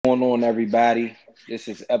going on, everybody? This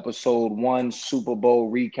is episode 1, Super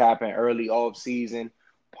Bowl recap and early off season,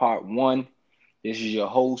 part 1. This is your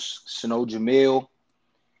host, Snow Jamil,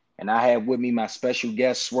 and I have with me my special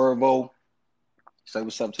guest, Swervo. Say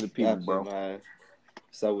what's up to the people, Definitely, bro. man.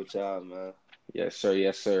 What's up with y'all, man? Yes, sir.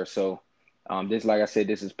 Yes, sir. So, this, like I said,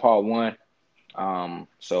 this is part 1.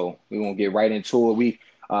 So we're gonna get right into it.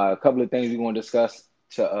 A couple of things we're gonna discuss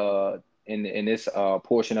in this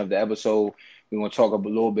portion of the episode. We're gonna talk a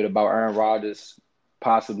little bit about Aaron Rodgers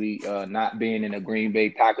possibly not being in a Green Bay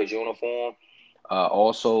Packers uniform.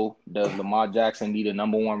 Also, does Lamar Jackson need a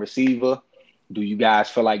number one receiver? Do you guys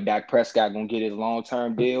feel like Dak Prescott gonna get his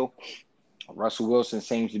long-term deal? Russell Wilson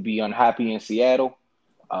seems to be unhappy in Seattle.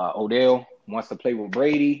 Odell wants to play with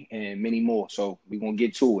Brady and many more. So we're gonna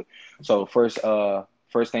get to it. So first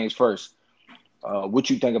things first. What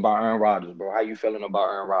you think about Aaron Rodgers, bro? How you feeling about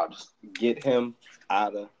Aaron Rodgers? Get him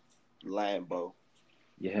out of Lambeau.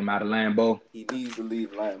 Get him out of Lambeau? He needs to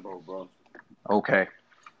leave Lambeau, bro. Okay.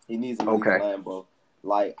 He needs to leave Lambeau.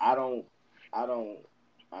 Like I don't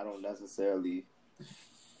necessarily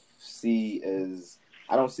see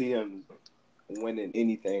him winning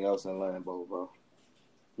anything else in Lambeau, bro.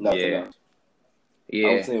 Nothing else. Yeah.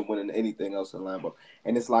 I don't see him winning anything else in Lambeau.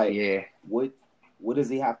 And it's like, what does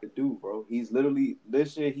he have to do, bro? He's literally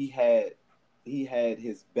this year he had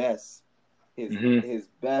his best year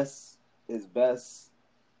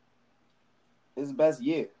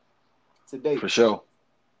to date. For sure.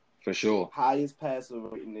 Highest passer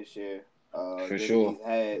rating this year.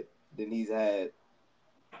 He's had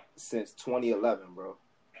since 2011, bro.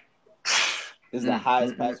 This is the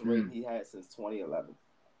highest passer rating he had since 2011.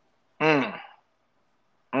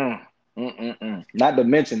 Not to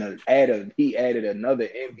mention he added another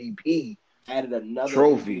MVP.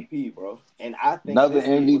 Trophy. MVP, bro. And I think another this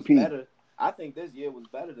year MVP. was better. I think this year was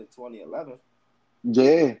better than 2011.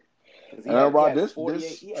 Yeah. He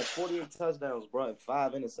had 48 touchdowns, bro, and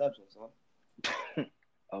 5 interceptions, huh?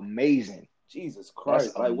 Amazing. Jesus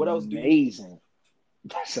Christ. That's what else amazing.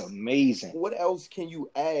 That's amazing. What else can you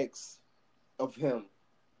ask of him?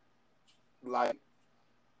 Like,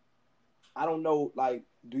 I don't know. Like,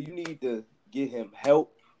 do you need to get him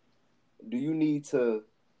help? Do he need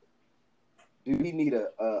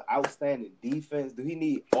a outstanding defense? Do he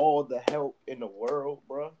need all the help in the world,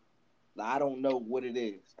 bro? Like, I don't know what it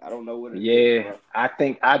is. Yeah, bro. You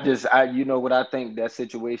know what I think that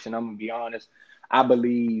situation, I'm going to be honest. I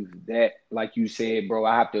believe that, like you said, bro,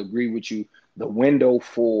 I have to agree with you. The window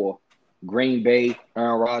for Green Bay,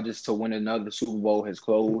 Aaron Rodgers to win another Super Bowl has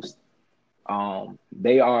closed.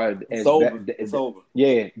 They are it's over.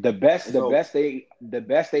 Yeah, the best they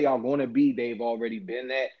are going to be. They've already been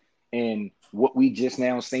that, and what we just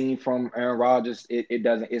now seen from Aaron Rodgers,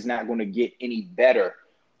 it's not going to get any better.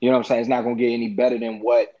 You know what I'm saying? It's not going to get any better than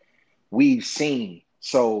what we've seen.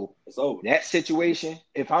 So it's over. That situation,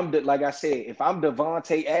 if I'm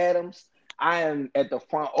Devontae Adams, I am at the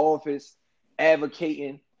front office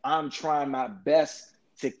advocating. I'm trying my best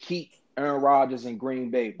to keep Aaron Rodgers in Green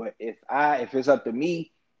Bay. But if it's up to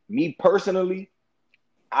me personally,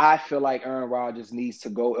 I feel like Aaron Rodgers needs to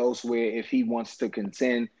go elsewhere if he wants to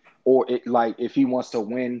contend if he wants to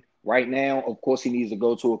win right now. Of course, he needs to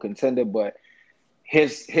go to a contender, but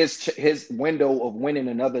his window of winning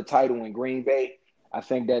another title in Green Bay, I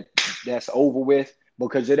think that's over with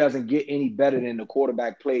because it doesn't get any better than the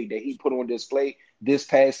quarterback play that he put on display this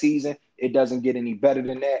past season. It doesn't get any better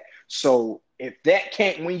than that. So if that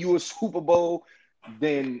can't win you a Super Bowl,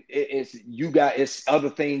 then it's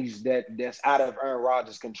other things that's out of Aaron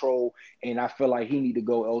Rodgers' control, and I feel like he need to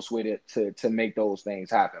go elsewhere to make those things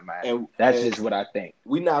happen, man. And that's just what I think.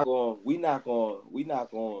 I'm not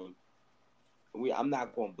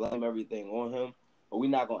going to blame everything on him, but we're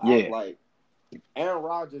not going to act like Aaron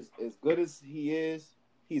Rodgers, as good as he is,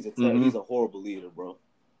 he's a horrible leader, bro.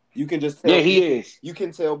 You can just tell. Yeah, he is. You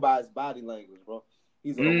can tell by his body language, bro.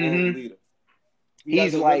 He's a horrible leader.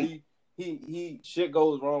 He's like he shit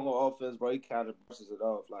goes wrong on offense, bro. He kind of brushes it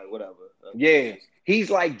off, like whatever. Yeah,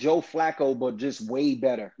 he's like Joe Flacco, but just way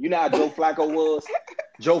better. You know how Joe Flacco was?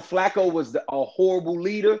 Joe Flacco was a horrible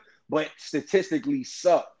leader, but statistically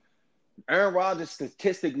sucked. Aaron Rodgers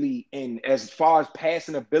statistically and as far as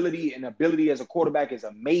passing ability and ability as a quarterback is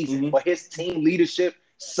amazing, but his team leadership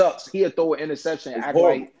sucks. He'll throw an interception and act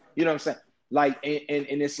like, you know what I'm saying? Like,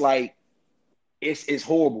 and it's like, it's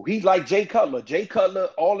horrible. He's like Jay Cutler. Jay Cutler,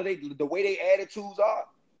 the way they attitudes are,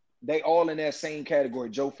 they all in that same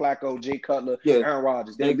category. Joe Flacco, Jay Cutler, Aaron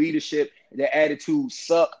Rodgers. Their leadership, their attitudes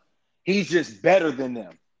suck. He's just better than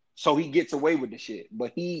them. So he gets away with the shit.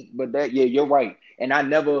 You're right. And I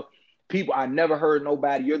never heard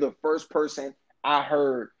nobody. You're the first person I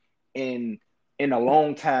heard in a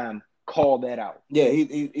long time call that out. Yeah,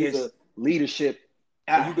 he's his a leadership.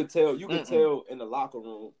 You could tell in the locker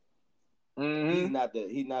room. Mm-hmm. He's not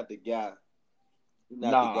the guy. He's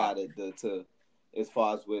not the guy to as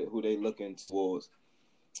far as with who they looking towards.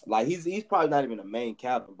 Like he's probably not even the main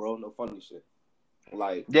captain, bro. No funny shit.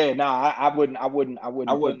 Like I wouldn't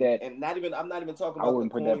put that. And I'm not even talking about the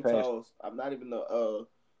coin toss. I'm not even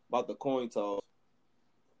about the coin toss.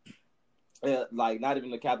 Like not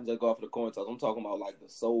even the captains that go off the coin toss. I'm talking about like the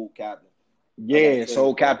sole captain. Yeah,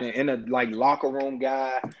 sole captain in a like locker room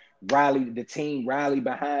guy. The team rally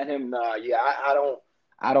behind him. Nah, yeah,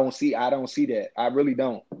 I don't see that. I really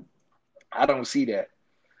don't. I don't see that.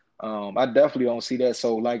 I definitely don't see that.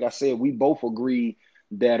 So, like I said, we both agree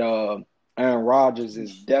that Aaron Rodgers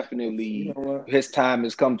is definitely his time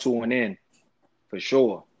has come to an end, for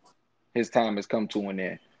sure. His time has come to an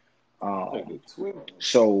end.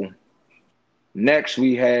 So next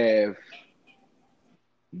we have,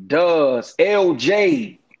 does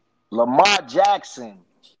Lamar Jackson,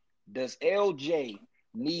 does LJ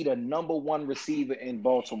need a number one receiver in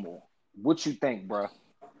Baltimore? What you think, bro?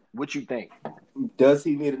 What you think? Does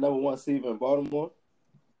he need a number one receiver in Baltimore?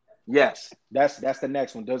 Yes, that's the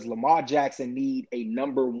next one. Does Lamar Jackson need a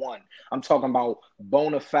number one? I'm talking about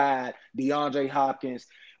bona fide DeAndre Hopkins,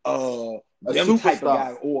 them superstar type of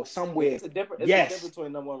guy, or somewhere. It's a difference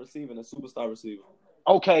between number one receiver and a superstar receiver.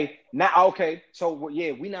 Okay. So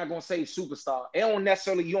yeah, we're not gonna say superstar.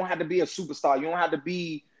 You don't have to be a superstar. You don't have to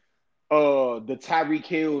be the Tyreek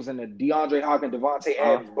Hills and the DeAndre Hopkins, Devontae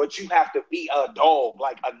Adams, but you have to be a dog,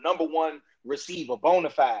 like a number one receiver, bona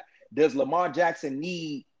fide. Does Lamar Jackson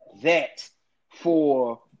need that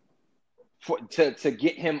to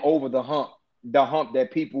get him over the hump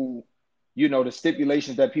that people, the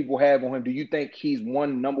stipulations that people have on him? Do you think he's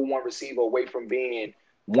number one receiver away from being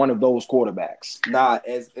one of those quarterbacks? Nah,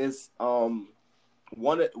 it's one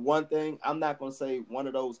thing. I'm not gonna say one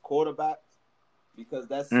of those quarterbacks because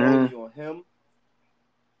that's solely on him.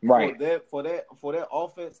 Right. For that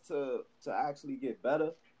offense to actually get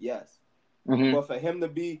better, yes. Mm-hmm. But for him to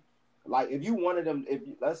be like, if you wanted them,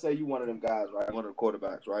 let's say you wanted them guys, right? One of the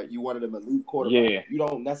quarterbacks, right? You wanted them elite quarterback. Yeah. You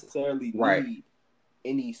don't necessarily need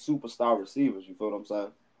any superstar receivers. You feel what I'm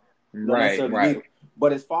saying? You don't necessarily need them.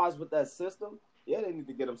 But as far as with that system, yeah, they need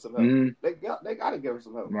to get him some help. Mm-hmm. They got to give him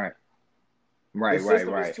some help. Right.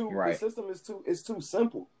 The system is too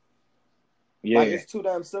simple. Yeah. Like it's too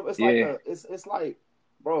damn simple. It's it's like,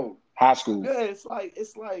 bro, high school. Yeah, it's like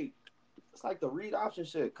the read option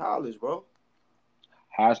shit, college, bro.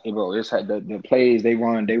 High school, bro. It's the plays they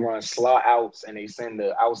run slot outs and they send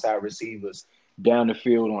the outside receivers down the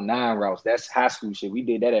field on 9 routes. That's high school shit. We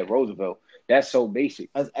did that at Roosevelt. That's so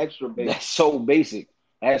basic. That's extra basic.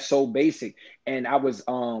 That's so basic. And I was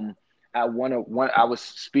I was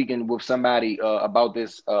speaking with somebody about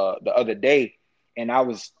this the other day, and I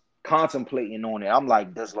was contemplating on it. I'm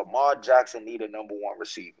like, does Lamar Jackson need a number one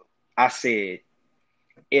receiver? I said,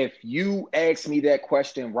 if you ask me that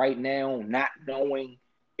question right now, not knowing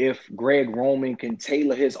if Greg Roman can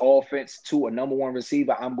tailor his offense to a number one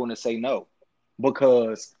receiver, I'm going to say no,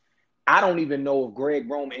 because I don't even know if Greg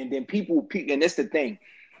Roman, and then and it's the thing,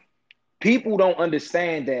 people don't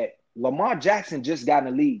understand that Lamar Jackson just got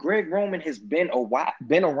in the league. Greg Roman has been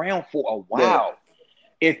around for a while. Yeah.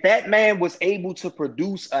 If that man was able to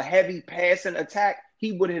produce a heavy passing attack,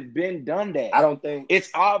 he would have been done that. I don't think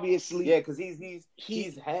it's obviously because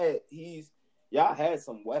y'all had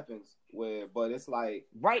some weapons but it's like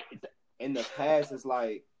right in the past it's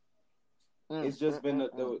like it's just been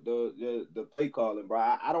the play calling, bro.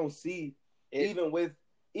 I don't see it,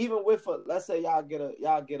 even with let's say y'all get a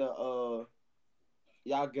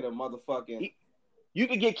motherfucking. You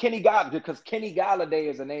could get Kenny Galladay, because Kenny Galladay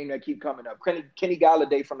is a name that keep coming up. Kenny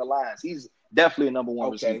Galladay from the Lions. He's definitely a number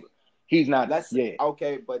one receiver. He's not.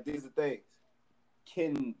 Okay, but these are things.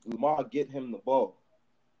 Can Lamar get him the ball?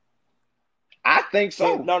 I think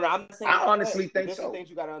so. I'm not saying. I honestly think so. There's some things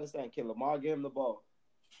you gotta understand. Can Lamar get him the ball?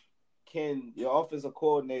 Can your offensive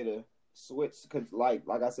coordinator switch? Because like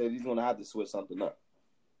I said, he's gonna have to switch something up.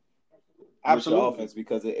 Absolutely. With your offense,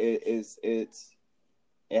 because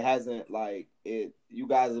it hasn't you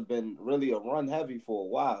guys have been really a run heavy for a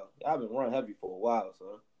while. Y'all been run heavy for a while,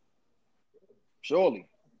 so. Surely.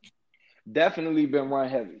 Definitely been run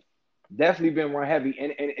heavy.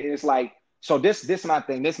 And it's like, so this my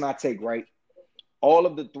thing, this my take, right? All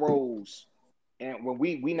of the throws, and when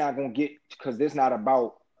we not gonna get, because this not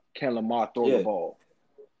about can Lamar throw the ball.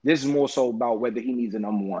 This is more so about whether he needs a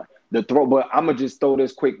number one. But I'm gonna just throw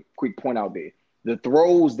this quick point out there. The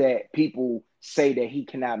throws that people say that he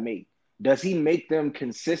cannot make, Does he make them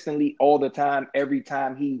consistently all the time, every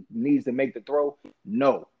time he needs to make the throw?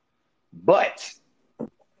 No. But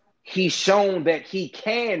he's shown that he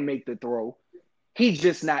can make the throw. He's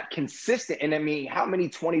just not consistent. And I mean, how many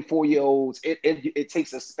 24-year-olds, it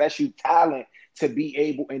takes a special talent to be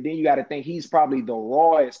able, and then you got to think he's probably the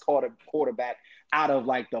rawest quarterback out of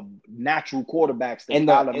like the natural quarterbacks.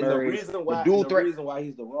 The reason why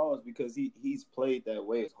he's the raw is because he's played that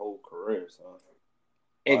way his whole career. So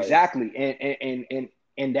exactly,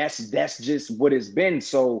 and that's just what it's been.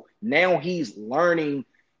 So now he's learning.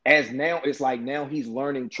 Now he's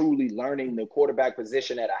truly learning the quarterback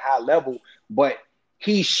position at a high level. But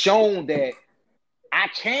he's shown that I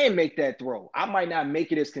can make that throw. I might not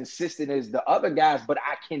make it as consistent as the other guys, but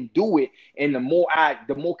I can do it. And the more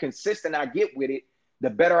consistent I get with it, the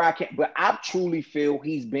better I can. But I truly feel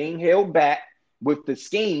he's being held back with the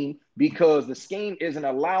scheme because the scheme isn't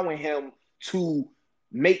allowing him to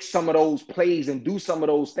make some of those plays and do some of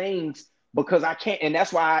those things because I can't. And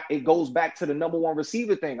that's why it goes back to the number one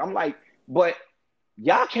receiver thing. I'm like, but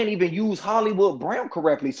y'all can't even use Hollywood Brown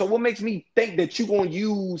correctly. So what makes me think that you're going to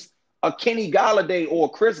use a Kenny Golladay or a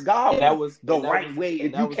Chris Godwin the right way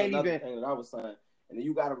if you can't even? Thing that I was saying, and then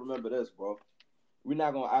you got to remember this, bro. We're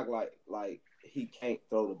not gonna act like he can't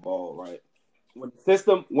throw the ball, right? When the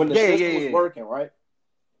system was working, right?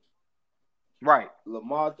 Right.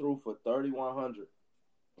 Lamar threw for 3,100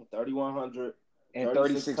 and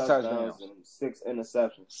 36 touchdowns and 6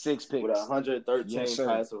 interceptions, 6 picks with 113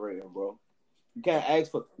 passer rating, bro. You can't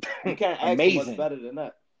ask for much better than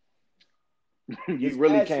that. You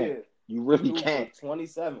really can't. You really can't.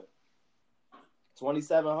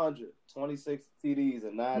 2,700, 26 TDs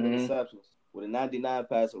and 9 interceptions with a 99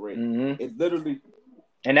 passer rating. Mm-hmm. It's literally,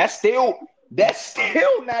 and that's still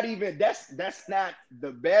not even that's not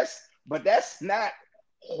the best, but that's not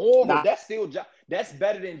horrible. That's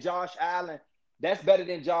better than Josh Allen. That's better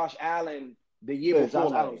than Josh Allen the year before.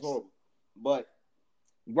 Josh Allen was horrible, but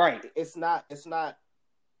right, it's not.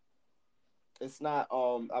 My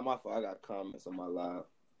fault. I got comments on my live.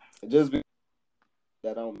 It just be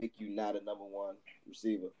that don't make you not a number one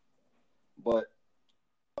receiver. But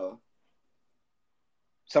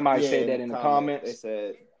somebody said that in the comments.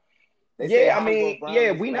 They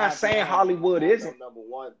said we not saying Hollywood isn't number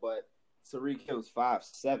one, but Tyreek Hill's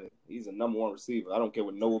 5'7". He's a number one receiver. I don't care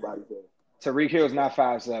what nobody says. Tyreek Hill's not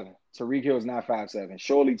 5'7".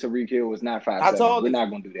 Surely Tyreek Hill is not 5'7". We're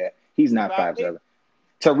not gonna do that. He's not 5'7".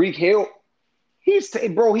 Tyreek Hill, he's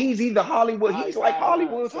either Hollywood. He's like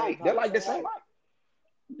Hollywood's height. They're like the same height.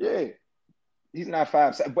 Yeah, he's not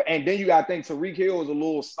 5'7". But and then you gotta think Tyreek Hill is a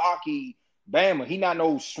little stocky Bama. He not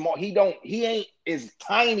no small. He ain't as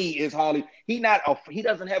tiny as Holly. He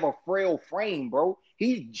doesn't have a frail frame, bro.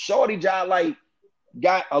 He shorty job like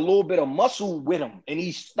got a little bit of muscle with him, and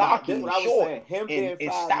he's stocky and short. Him being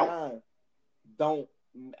 5'9" don't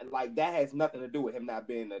like that has nothing to do with him not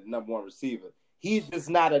being the number one receiver. He's just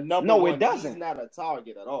not a number one. No, it doesn't. He's not a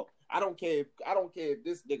target at all. I don't care if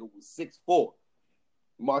this nigga was 6'4".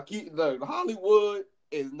 Hollywood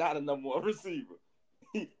is not a number one receiver.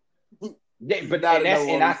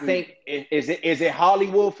 I think is it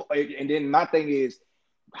Hollywood? And then my thing is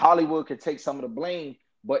Hollywood could take some of the blame,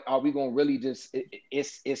 but are we gonna really just?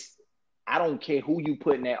 It's I don't care who you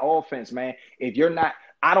put in that offense, man. If you're not,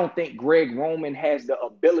 I don't think Greg Roman has the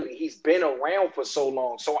ability. He's been around for so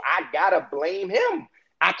long, so I gotta blame him.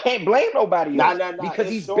 I can't blame nobody else because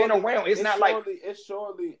he's been around. It's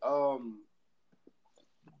surely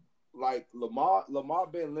like Lamar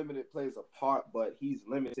being limited plays a part, but he's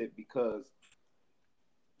limited because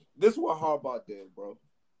this is what Harbaugh did, bro.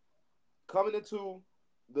 Coming into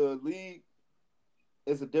the league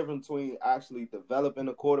is a difference between actually developing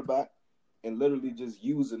a quarterback and literally just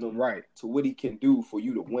using him to what he can do for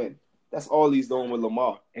you to win. That's all he's doing with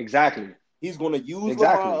Lamar. Exactly. He's going to use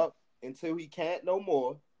Lamar up until he can't no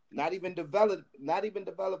more. Not even developing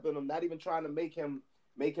him. Not even trying to make him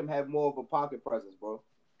have more of a pocket presence, bro.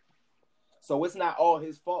 So it's not all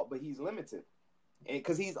his fault, but he's limited, and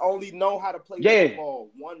because he's only know how to play football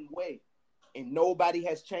one way, and nobody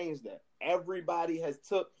has changed that. Everybody has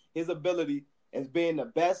took his ability as being the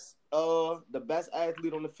best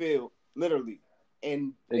athlete on the field, literally,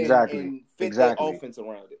 and fit their offense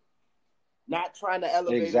around it. Not trying to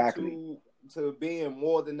elevate it to being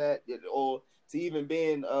more than that, or to even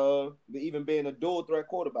being a dual threat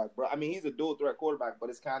quarterback, bro. I mean, he's a dual threat quarterback, but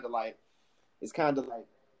it's kind of like.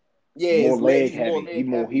 Yeah, more leg heavy.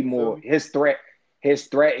 His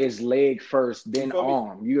threat is leg first, then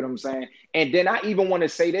arm. You know what I'm saying? And then I even want to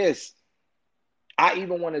say this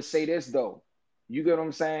though. You get what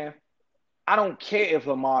I'm saying? I don't care if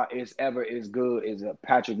Lamar is ever as good as a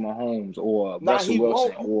Patrick Mahomes or Russell he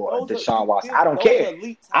Wilson won't. or Those Deshaun Watson. are I don't care.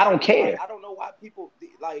 elite I don't talents. Like, care. I don't know why people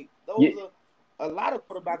like those Yeah. are a lot of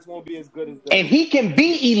quarterbacks won't be as good as them. And he can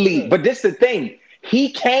be elite, but this the thing.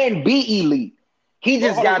 He can be elite. He But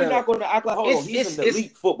just hold on, gotta. we're not going to act like he's an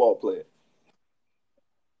elite football player.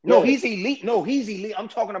 No, he's elite. No, he's elite. I'm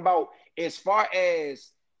talking about as far as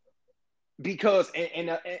because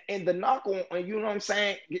and the knock on, you know what I'm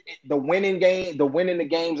saying, the winning the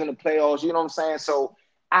games in the playoffs, you know what I'm saying. So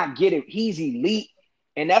I get it. He's elite,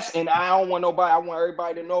 and I don't want nobody. I want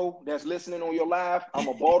everybody to know that's listening on your live. I'm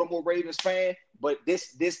a Baltimore Ravens fan, but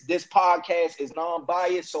this podcast is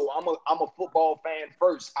non-biased, so I'm a football fan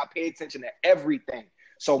first. I pay attention to everything.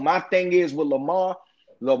 So my thing is with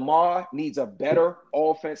Lamar needs a better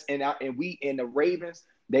offense, and we in the Ravens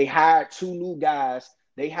they hired 2 new guys.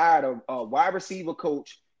 They hired a wide receiver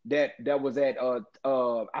coach that was at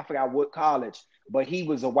I forgot what college, but he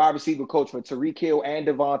was a wide receiver coach for Tyreek Hill and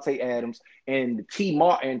Devontae Adams. And T.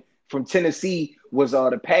 Martin from Tennessee was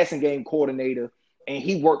the passing game coordinator, and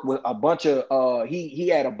he worked with a bunch of he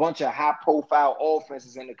had a bunch of high profile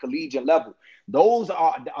offenses in the collegiate level. Those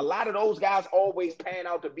are a lot of those guys always pan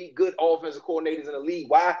out to be good offensive coordinators in the league.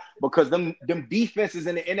 Why? Because them defenses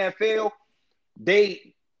in the NFL,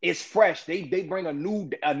 it's fresh. They bring a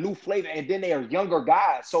new flavor, and then they are younger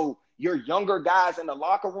guys. So your younger guys in the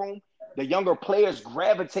locker room, the younger players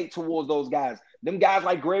gravitate towards those guys. Them guys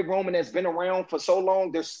like Greg Roman that's been around for so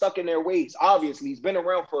long, they're stuck in their ways. Obviously, he's been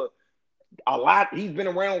around for a lot. He's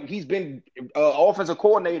been offensive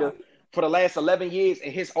coordinator for the last 11 years,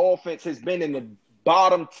 and his offense has been in the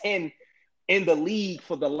bottom 10 in the league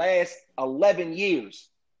for the last 11 years.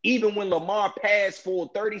 Even when Lamar passed for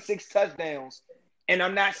 36 touchdowns, and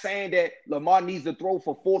I'm not saying that Lamar needs to throw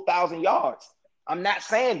for 4,000 yards. I'm not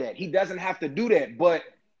saying that. He doesn't have to do that. But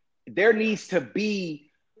there needs to be,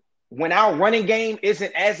 when our running game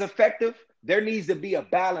isn't as effective, there needs to be a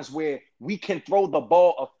balance where we can throw the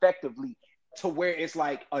ball effectively to where it's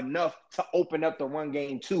like enough to open up the run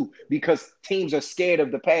game too, because teams are scared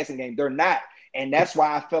of the passing game. They're not. And that's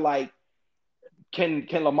why I feel like can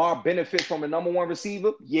Lamar benefit from a number 1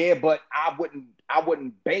 receiver? Yeah, but I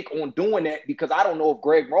wouldn't bank on doing that because I don't know if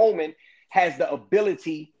Greg Roman has the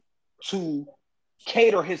ability to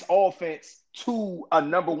cater his offense to a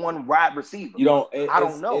number 1 wide receiver. I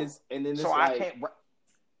don't know. And then so I can't. You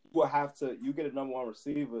will have to. You get a number 1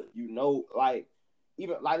 receiver. Like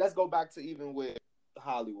even like let's go back to even with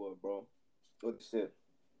Hollywood, bro. With the shit,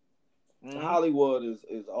 Hollywood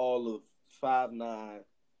is all of 5'9",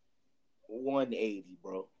 180,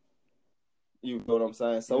 bro. You know what I'm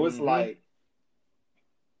saying? So it's like,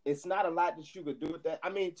 it's not a lot that you could do with that. I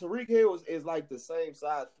mean, Tyreek Hill is like the same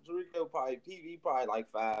size. Tyreek Hill probably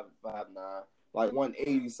like 5'9", like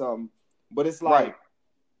 180 something. But it's like,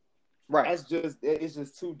 right. It's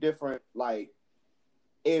just 2 different. Like,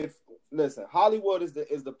 listen, Hollywood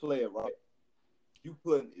is the player, right? You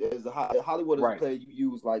put Hollywood is the player you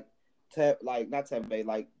use like not Tampa Bay,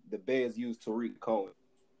 like the Bears use Tariq Cohen.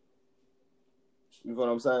 You know what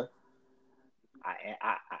I'm saying?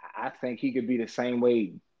 I think he could be the same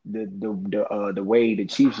way the way the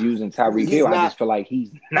Chiefs using Tyreek Hill. I just feel like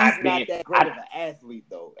he's not that great of an athlete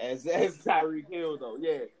though, as Tyreek Hill though.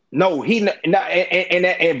 Yeah. No, he not,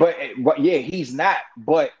 but yeah, he's not.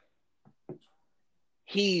 But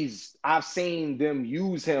I've seen them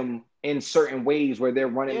use him in certain ways where they're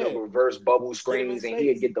running the reverse bubble screens, and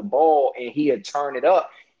he'd get the ball and he'd turn it up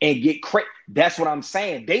and get credit. That's what I'm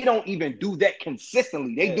saying. They don't even do that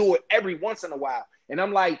consistently. They do it every once in a while. And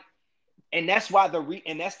I'm like, and that's why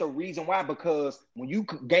that's the reason why, because when you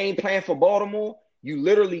game plan for Baltimore, you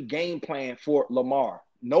literally game plan for Lamar.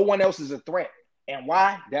 No one else is a threat. And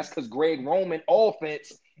why? That's because Greg Roman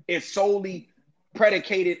offense is solely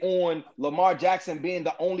predicated on Lamar Jackson being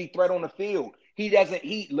the only threat on the field. He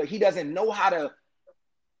doesn't know how to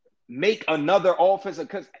make another offensive,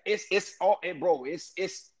 because it's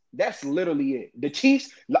that's literally it. The Chiefs,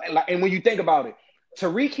 and when you think about it,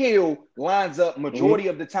 Tyreek Hill lines up majority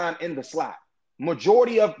of the time in the slot.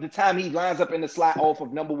 Majority of the time he lines up in the slot off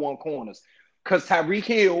of number 1 corners, because Tyreek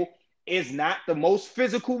Hill is not the most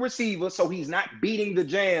physical receiver, so he's not beating the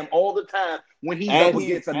jam all the time when he's up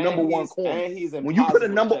against a number 1 corner. And he's impossible when you put a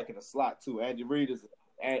number checking the slot too. Andy Reid is,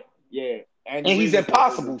 and he's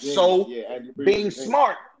impossible. So being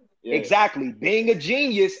smart, exactly, being a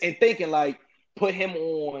genius and thinking like, put him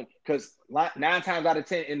on, because 9 times out of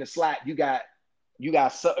 10 in the slot you got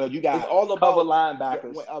it's all about cover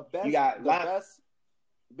linebackers.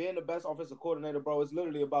 Being the best offensive coordinator, bro, is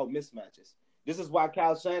literally about mismatches. This is why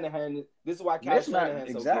Kyle Shanahan is so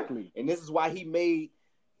good. And this is why he made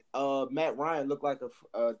Matt Ryan look like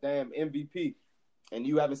a damn MVP, and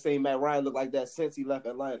you haven't seen Matt Ryan look like that since he left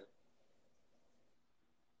Atlanta.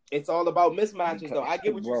 It's all about mismatches, though. I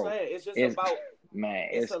get what you're saying. It's just about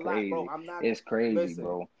it's crazy. Lot, bro. I'm not. It's crazy,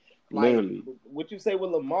 bro. Literally, like, what you say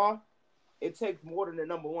with Lamar, it takes more than the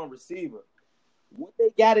number one receiver. What they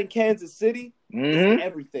got in Kansas City is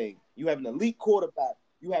everything. You have an elite quarterback.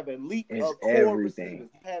 You have an elite core receivers. You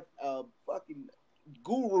have a fucking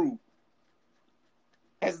guru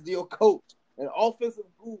as your coach, an offensive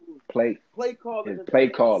guru, play calling.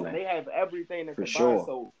 They have everything that combines. Sure.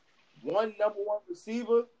 So one number one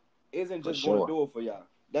receiver isn't just going to do it for y'all.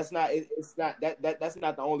 That's not. It's not that's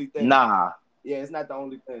not the only thing. Nah. Yeah, it's not the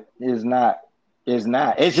only thing. It's not.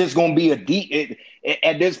 It's just going to be a deep.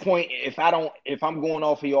 At this point, if I'm going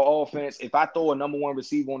off of your offense, if I throw a number one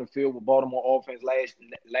receiver on the field with Baltimore offense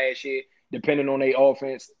last year, depending on their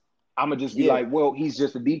offense, I'm gonna just be like, well, he's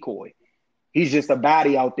just a decoy. He's just a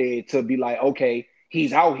body out there to be like, okay,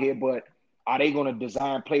 he's out here, but are they going to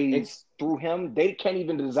design plays through him? They can't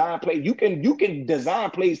even design plays. You can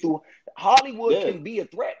design plays through Hollywood. Can be a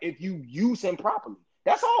threat if you use him properly.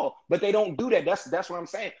 That's all. But they don't do that. That's what I'm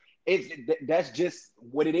saying. That's just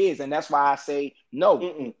what it is, and that's why I say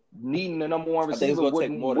no. Needing the number one receiver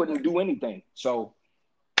wouldn't do anything. So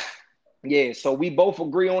yeah, so we both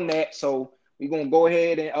agree on that. So we're gonna go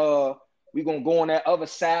ahead and we're gonna go on that other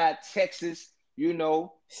side, Texas. You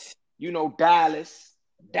know, Dallas,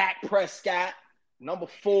 Dak Prescott, number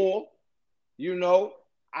 4. You know,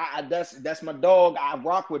 that's my dog. I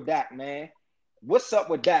rock with Dak, man. What's up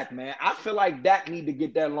with Dak, man? I feel like Dak need to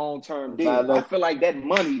get that long-term deal. I feel like that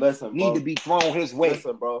money need to be thrown his way.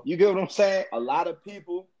 Listen, bro. You get what I'm saying? A lot of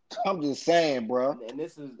people. I'm just saying, bro. And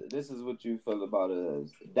this is what you feel about it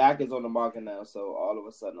is. Dak is on the market now, so all of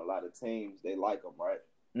a sudden a lot of teams, they like him, right?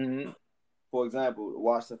 Mm-hmm. For example, the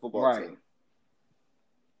Washington football team.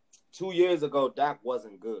 2 years ago, Dak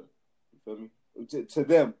wasn't good. You feel me? To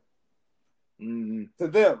them. Mm-hmm. To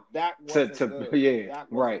them, Dak wasn't good. Yeah,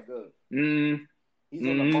 Dak wasn't good. Mm-hmm. He's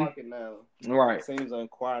on the market now. Right. Teams are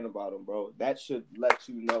inquiring about him, bro. That should let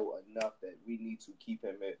you know enough that we need to keep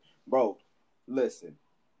him in. Bro, listen.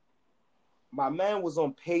 My man was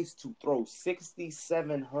on pace to throw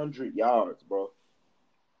 6,700 yards, bro.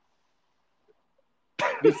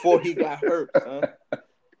 Before he got hurt, huh?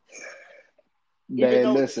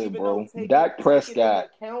 Man, listen, bro. Dak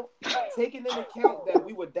Prescott. Taking into account that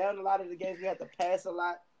we were down a lot of the games, we had to pass a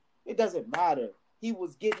lot. It doesn't matter. He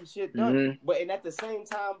was getting shit done. Mm-hmm. But at the same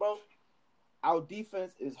time, bro, our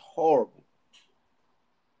defense is horrible.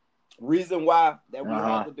 Reason why that we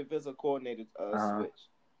had the defensive coordinator switch,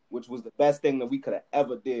 which was the best thing that we could have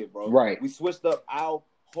ever did, bro. Right. We switched up our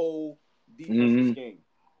whole defensive scheme.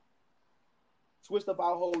 Switched up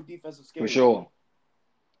our whole defensive scheme. For sure.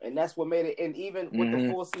 And that's what made it. And even with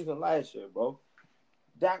the full season last year, bro,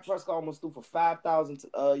 Dak Prescott almost threw for 5,000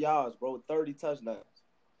 yards, bro, 30 touchdowns.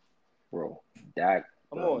 Bro, Dak.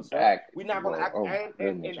 Come on, Dak. We're not going to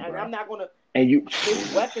and I'm not going to. And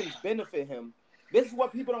his weapons benefit him. This is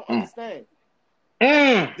what people don't understand.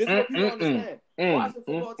 This is what people don't understand. Washington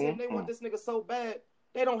football team, they want this nigga so bad,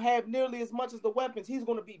 they don't have nearly as much as the weapons. He's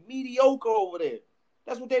going to be mediocre over there.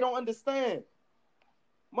 That's what they don't understand.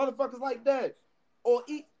 Motherfuckers like that.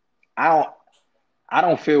 I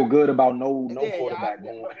don't feel good about no quarterback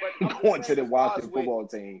going to the Washington football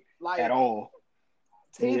team at all.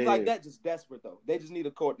 Teams like that just desperate though. They just need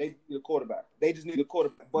a quarterback. They just need a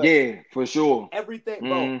quarterback. But yeah, for sure. Everything,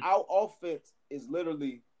 bro. Our offense is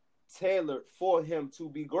literally tailored for him to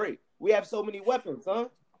be great. We have so many weapons, huh?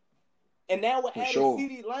 And now we're adding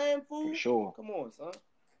CeeDee Lamb, fool. For sure. Come on, son.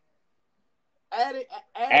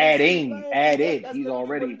 Add in. He's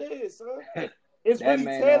already. What it is, son. It's that really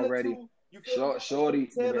man tailored already. Shorty,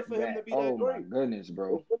 tailored for him to be that great. My goodness,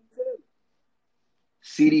 bro.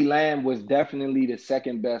 CeeDee Lamb was definitely the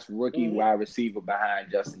second best rookie wide receiver behind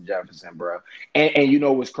Justin Jefferson, bro. And you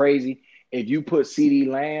know what's crazy? If you put CeeDee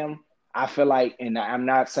Lamb, I feel like, and I'm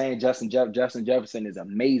not saying Justin Jefferson is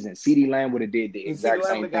amazing. CeeDee Lamb would have did the exact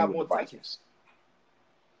same thing with the Vikings.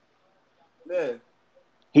 Yeah.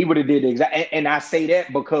 He would have did the exact, and I say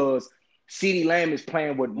that because CeeDee Lamb is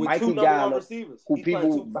playing with Michael Gallup, who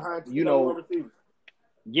people, you know,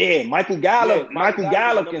 yeah, Michael Gallup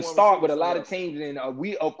can start with a lot of teams, and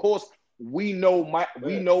we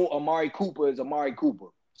know Amari Cooper is Amari Cooper,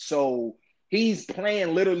 so he's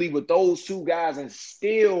playing literally with those two guys, and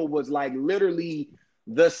still was like literally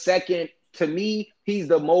the second. To me, he's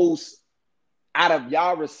the most out of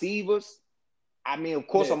y'all receivers. I mean, of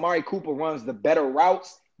course, Amari Cooper runs the better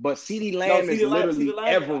routes, but CeeDee Lamb is literally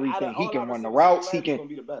everything. He can run the routes. He can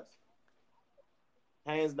be the best,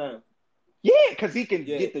 hands down. Yeah, because he can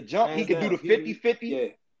get the jump. He can do the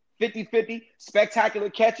 50-50. 50-50, spectacular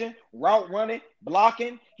catching, route running,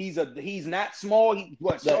 blocking. He's not small. He's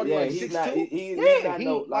like 6'2"?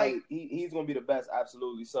 He's gonna be the best,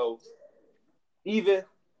 absolutely. So even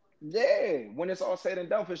when it's all said and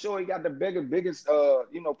done, for sure, he got the biggest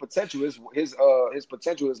potential. His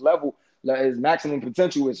potential, his level, his maximum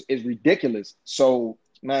potential is ridiculous. So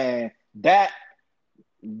man, they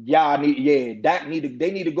need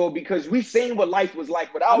to go, because we've seen what life was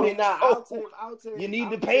like without him. Our team, you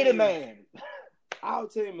need to pay the man. Our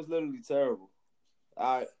team is literally terrible.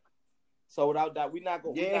 All right. So without that, we're not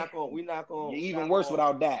going. Even worse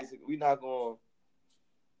without that. We're not going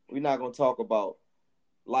to talk about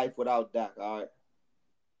life without Dak. All right.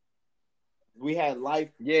 We had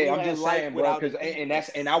life. Yeah, I'm just saying, bro. Because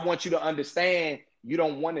and I want you to understand, you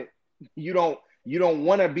don't want it. You don't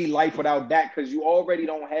want to be life without Dak, because you already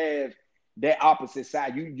don't have that opposite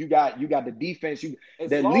side. You got the defense.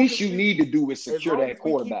 The least you need to do is secure that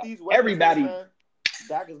quarterback. Everybody,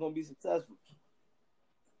 Dak is gonna be successful.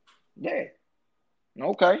 Yeah.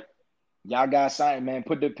 Okay. Y'all got something, man.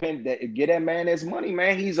 Put the pin. Get that man his money,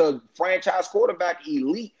 man. He's a franchise quarterback,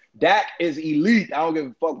 elite. Dak is elite. I don't give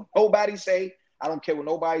a fuck what nobody say. I don't care what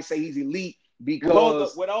nobody say. He's elite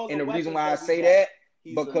because, and the reason why I say that,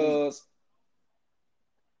 because,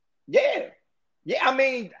 elite. Yeah. I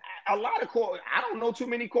mean, a lot of I don't know too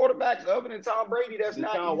many quarterbacks other than Tom Brady that's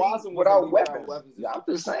not elite without weapons. I'm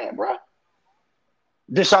just saying, bro.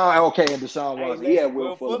 Deshaun Watson. Yeah,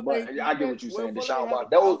 Will Fuller. But I get what you're saying. Deshaun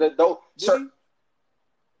Watson. Those.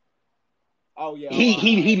 Oh yeah.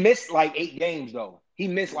 He missed like 8 games though. He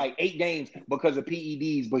missed like 8 games because of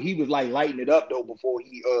PEDs, but he was like lighting it up though before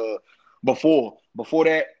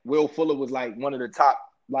that. Will Fuller was like one of the top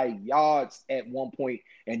like yards at one point,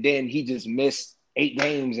 and then he just missed 8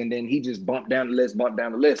 games, and then he just bumped down the list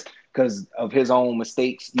because of his own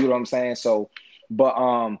mistakes. You know what I'm saying? So, but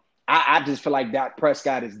I just feel like Dak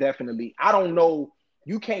Prescott is definitely. I don't know.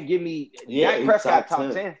 You can't give me Dak Prescott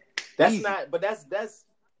top 10. That's easy. Not, but that's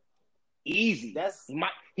easy. That's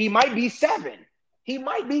he might be 7. He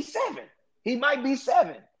might be 7. He might be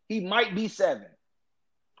 7. He might be 7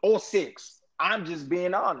 or 6. I'm just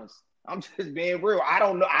being honest. I'm just being real. I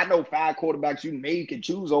don't know. I know 5 quarterbacks you can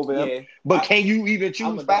choose over him, but can you even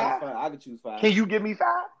choose 5? I can choose 5. Can you give me 5?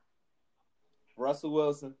 Russell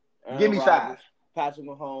Wilson. Give me 5. Patrick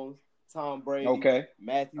Mahomes, Tom Brady,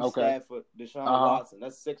 Matthew Stafford, Deshaun Watson.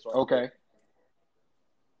 That's 6 right there.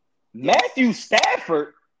 Matthew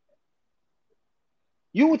Stafford?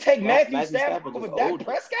 You would take Matthew Stafford over Dak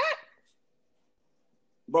Prescott?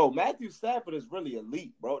 Bro, Matthew Stafford is really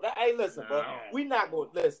elite, bro. Hey, listen, bro. We not going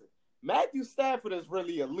to listen. Matthew Stafford is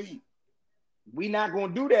really elite. We not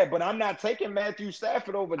going to do that, but I'm not taking Matthew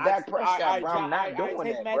Stafford over Dak Prescott, bro. I'm not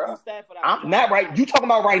doing that, bro. I'm not right. You talking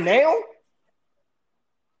about right now?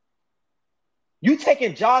 You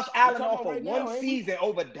taking Josh Allen off of one season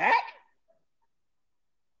over Dak?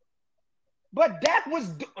 But Dak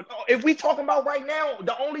was, if we talking about right now,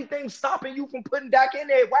 the only thing stopping you from putting Dak in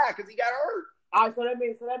there, why? Because he got hurt. All right, so that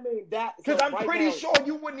means Dak. Because I'm pretty sure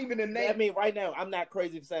you wouldn't even have named. I mean, right now, I'm not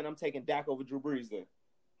crazy for saying I'm taking Dak over Drew Brees then.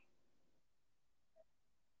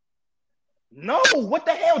 No, what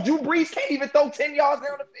the hell? Drew Brees can't even throw 10 yards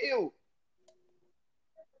down the field.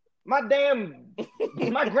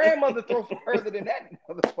 My grandmother throw further than that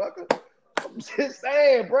motherfucker. I'm just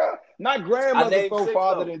saying, bro. My grandmother throw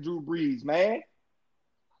farther than Drew Brees, man.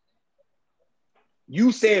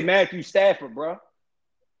 You said Matthew Stafford, bro.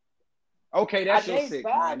 Okay, that's your 6,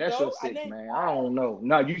 man. That's your 6, man. I don't know.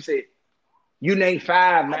 No, you said you named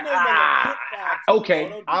 5, man.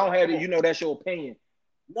 Okay, I don't have it. You know, that's your opinion.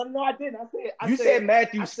 No, I didn't. You said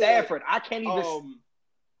Matthew Stafford. I can't even.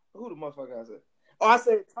 Who the motherfucker I said? Oh, I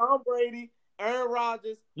said Tom Brady, Aaron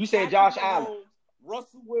Rodgers. You said Josh Allen,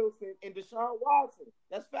 Russell Wilson, and Deshaun Watson.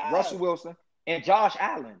 That's 5. Russell Wilson and Josh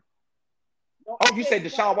Allen. No, you said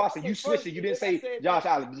Deshaun Watson. You switched it. You didn't say Josh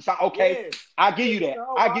Allen. Okay, I give you that.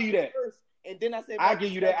 I give you that. And then I said, I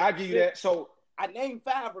give you that. I give you that. So I named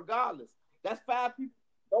 5 regardless. That's 5 people.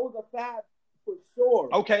 Those are 5 for sure.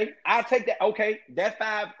 Okay, I take that. Okay, that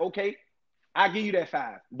 5. Okay, I give you that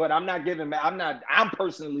 5. But I'm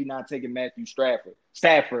personally not taking Matthew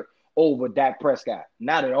Stafford over Dak Prescott.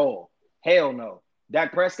 Not at all. Hell no.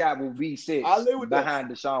 Dak Prescott will be 6 behind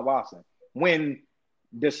Deshaun Watson. When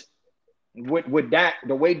this with Dak,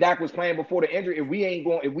 the way Dak was playing before the injury, if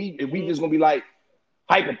we just gonna be like,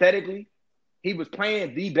 hypothetically, he was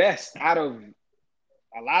playing the best out of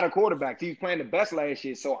a lot of quarterbacks. He was playing the best last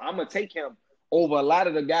year. So I'm gonna take him over a lot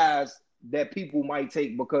of the guys that people might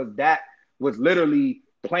take, because Dak was literally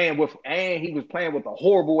playing with a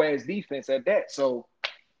horrible ass defense at that. So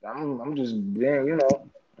I'm just, you know.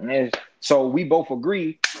 And so we both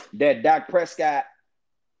agree that Dak Prescott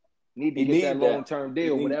need to get that long-term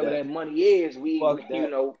deal. Whatever that money is, we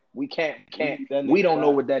can't. We don't know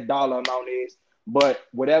what that dollar amount is, but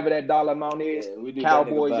whatever that dollar amount is,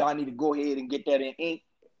 Cowboys, y'all need to go ahead and get that in ink.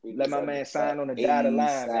 Let my man sign on the dotted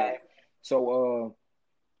line, man. So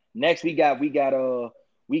next we got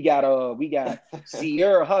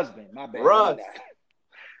Sierra husband. My bad. Russ.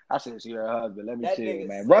 I said Sierra husband. Let me tell you,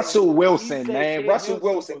 man. Russell Wilson, man. Russell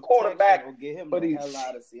Wilson, quarterback for the hell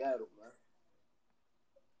out of Seattle, man.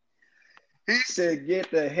 He said,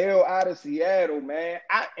 "Get the hell out of Seattle, man."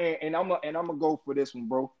 I'm gonna go for this one,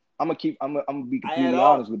 bro. I'm gonna be completely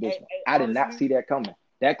honest with this one. I did not see that coming.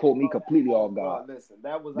 That caught me completely off guard. Listen,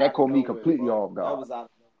 that caught me completely off guard. That was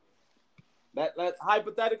out. That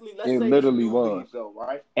hypothetically, let's say it literally was leave, though,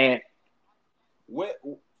 right? And where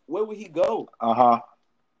would he go?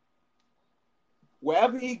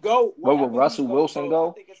 Wherever he go. Where would Russell Wilson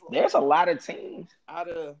go? There's a lot of teams. Out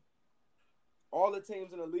of all the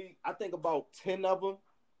teams in the league, I think about 10 of them,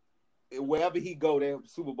 wherever he go, they're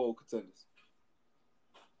Super Bowl contenders.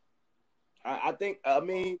 I think. I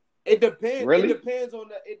mean, it depends. Really? It depends on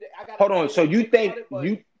the. Hold on. So you think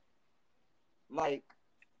like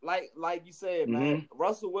you said, man,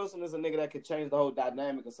 Russell Wilson is a nigga that could change the whole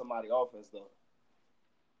dynamic of somebody's offense, though.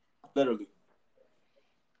 Literally.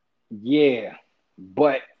 Yeah,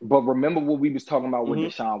 but remember what we was talking about with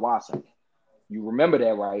Deshaun Watson. You remember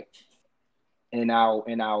that, right? In our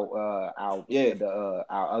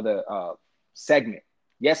other segment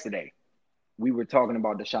yesterday, we were talking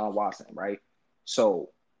about Deshaun Watson, right? So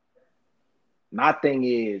my thing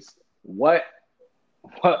is, what's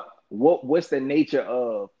the nature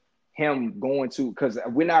of him going to? Because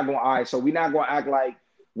we're not going. All right, so we're not going to act like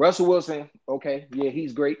Russell Wilson. Okay, yeah,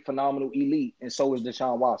 he's great, phenomenal, elite, and so is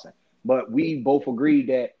Deshaun Watson. But we both agreed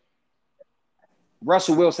that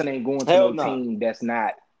Russell Wilson ain't going to team that's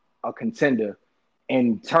not a contender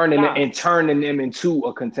and turning them into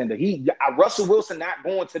a contender. Russell Wilson not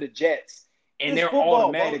going to the Jets and they're football,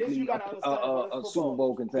 automatically a Super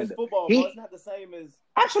Bowl contender. It's football, bro. It's not the same as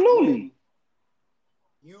absolutely.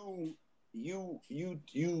 You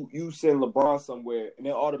send LeBron somewhere and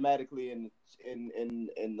they're automatically in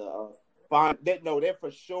the final. They're for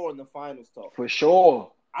sure in the finals talk. For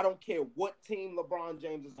sure. I don't care what team LeBron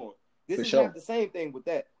James is on. This is not the same thing with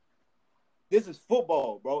that. This is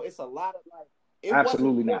football, bro. It's a lot of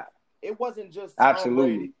absolutely not. It wasn't just Tom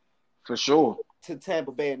Brady for sure to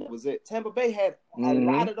Tampa Bay, and that was it. Tampa Bay had a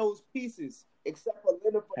lot of those pieces, except for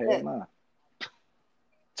Leonard Fournette.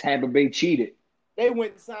 Tampa Bay cheated. They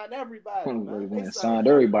went and signed everybody. They signed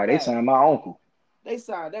everybody. They signed my uncle. They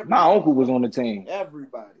signed everybody. My uncle was on the team.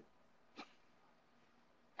 Everybody.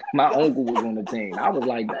 My uncle was on the team. I was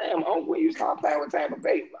like, damn, uncle, you stop playing with Tampa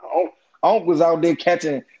Bay. My uncle was out there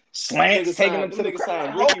catching slants, taking them to the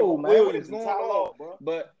crowd. Oh, man, what is going on, bro?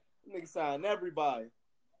 But niggas signed everybody.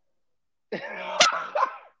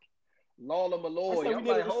 Lawler Malloy. I'm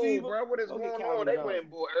like, oh, bro, what is going on? They went,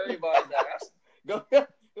 boy, everybody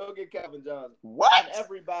Go get Calvin Johnson. What?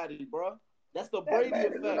 Everybody, bro. That's the Brady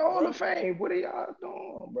effect. Hall of Fame. What are y'all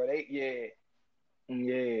doing, bro?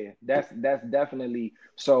 Yeah, that's definitely.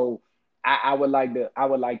 So I would like to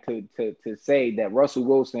say that Russell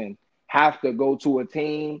Wilson have to go to a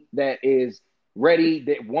team that is ready.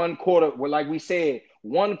 That one quarter, well, like we said,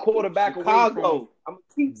 one quarterback Chicago. away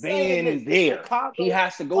from being there. Chicago. He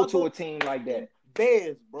has to go to a team like that.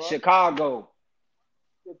 Bears, bro. Chicago.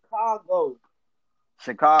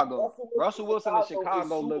 Russell Wilson in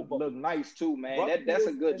Chicago look nice too, man. That's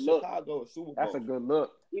a good look. That's a good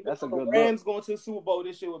look. That's a good look. Rams going to the Super Bowl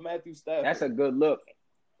this year with Matthew Stafford. That's a good look.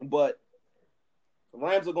 But the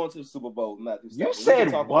Rams are going to the Super Bowl with Matthew Stafford. You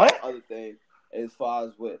said what? Other thing as far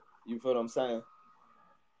as what you feel what I'm saying.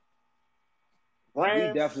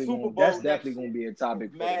 Rams, that's definitely going to be a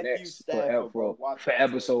topic for the next for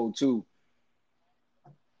episode 2.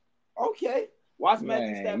 Okay. Watch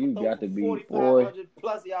Matthew Stafford you throw got to be 4,500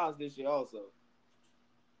 plus yards this year also.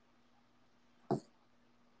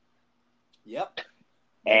 Yep.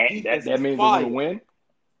 And that means they're going to win?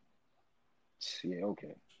 Yeah,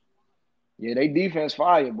 okay. Yeah, they defense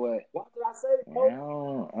fire, but what did I say,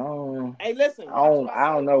 bro? Hey, listen. I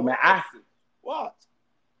don't know, man. Watch.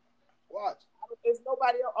 There's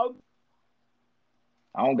nobody else.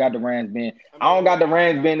 I don't got the Rams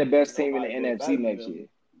being the best team in the NFC next year.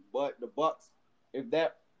 But the Bucks, if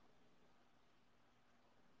that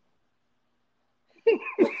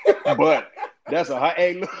but that's a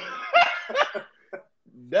high look.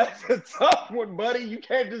 That's a tough one, buddy. You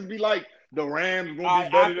can't just be like the Rams gonna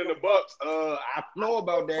be better than the Bucks. I don't know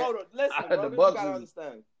about that. Bro, listen, bro, the this Bucks you gotta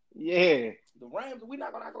understand. Yeah. The Rams, we're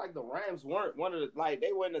not gonna act like the Rams weren't one of the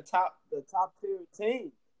they were in the top tier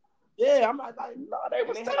team. Yeah, I'm not like no, they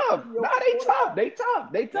was tough. No, they tough. They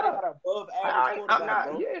tough. They tough. They got above average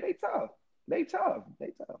quarterback, bro. Yeah, they tough. They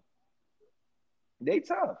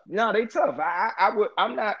tough. No, they tough.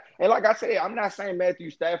 I'm not, and like I said, I'm not saying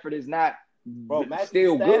Matthew Stafford is not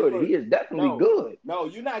still good. He is definitely good. No,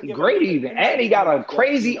 you're not giving great even. And he got a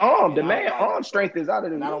crazy arm. The man arm strength is out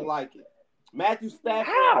of the I don't like it. Matthew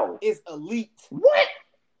Stafford is elite. What?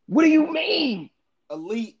 What do you mean?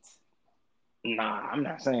 Elite. Nah, I'm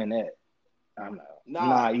not saying that. I'm not.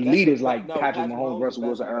 Nah, elite is like Patrick Mahomes, Russell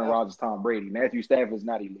Wilson, Aaron Rodgers, Tom Brady. Matthew Stafford is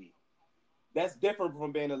not elite. That's different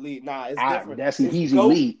from being elite. Nah, it's different. He's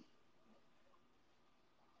elite.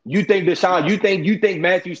 You think Deshaun? You think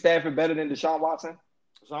Matthew Stafford better than Deshaun Watson?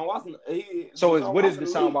 Deshaun Watson. What is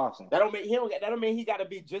Deshaun Watson? That don't mean he got to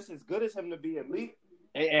be just as good as him to be elite.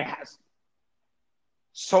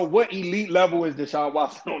 So what elite level is Deshaun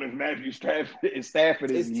Watson on if Matthew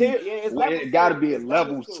Stafford is elite? It got to be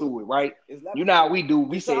levels to it, right? You know how we do.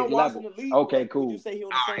 We say level. Okay, cool. Would you say he on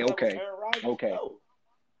the same level as Aaron Rodgers? Okay. No.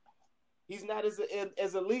 He's not as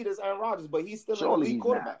elite as Aaron Rodgers, but he's still an elite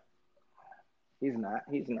quarterback. He's not.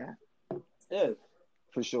 Yeah.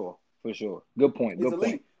 For sure. Good point.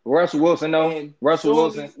 Russell Wilson, though. Russell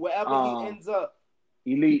Wilson. Wherever he ends up.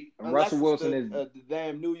 Elite. Russell Wilson is the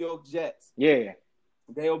damn New York Jets. Yeah.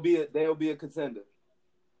 They'll be a contender.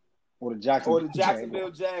 Or the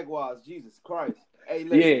Jacksonville Jaguars. Jesus Christ. Hey,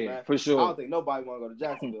 listen, man. For sure. I don't think nobody want to go to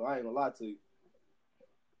Jacksonville. I ain't gonna lie to you.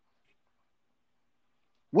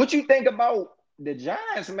 What you think about the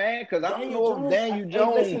Giants, man? Because I don't know if Daniel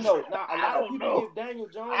Jones. Hey, listen, though. Now, a lot of people give Daniel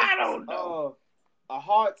Jones a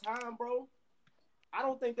hard time, bro. I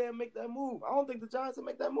don't think they'll make that move. I don't think the Giants will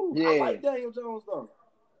make that move. Yeah. I like Daniel Jones, though.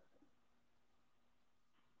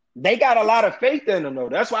 They got a lot of faith in him, though.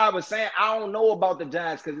 That's why I was saying I don't know about the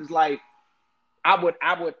Giants because it's like I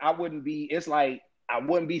wouldn't be. It's like I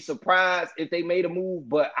wouldn't be surprised if they made a move,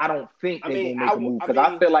 but I don't think they're gonna make a move because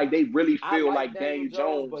I feel like they really feel like Daniel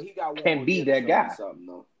Jones can be that guy.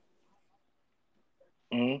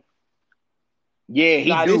 Mm-hmm. Yeah,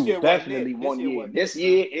 he do definitely 1 year. This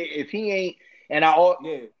year, if he ain't, and no,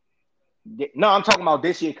 I'm talking about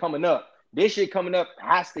this year coming up. This year coming up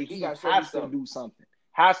has to do something.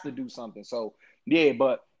 Has to do something. So yeah,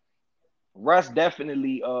 but Russ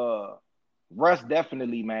definitely,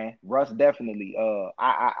 man.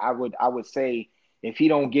 I would say if he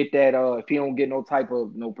don't get that, if he don't get no type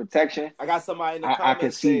of protection, I got somebody in the comments. I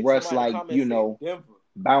can see Russ bouncing. You know what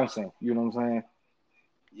I'm saying?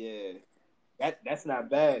 Yeah, that's not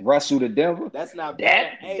bad. Russell to Denver. That's not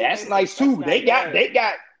bad. That's nice too. They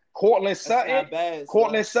got Cortland Sutton,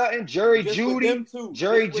 Jerry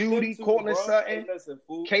Jeudy, Cortland Sutton,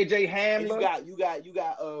 KJ Hamler. You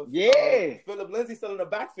got Philip Lindsay still in the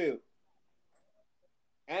backfield.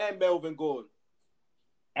 And Melvin Gordon.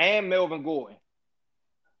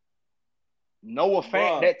 Noah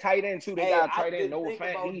Fant, that tight end too. They got a tight end. Noah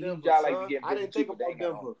Fant. He got like to get. I didn't think about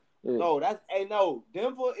Denver. Yeah. No,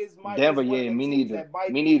 Denver is my Denver. Yeah, me neither.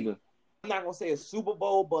 I'm not gonna say a Super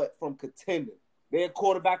Bowl, but from contender. They're a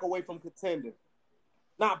quarterback away from contender.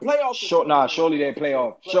 Playoff. Surely they're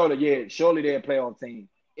playoff. Surely they're a playoff team.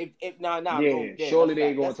 Surely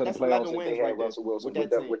they're going to the playoffs if they had Russell Wilson with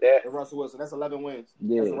that. Russell Wilson, that's 11 wins.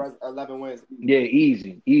 Yeah. That's 11 wins. Yeah,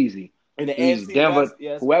 easy. In the AFC, Denver,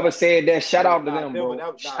 whoever said that, shout out to them, bro.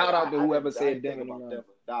 Shout out to whoever said Denver.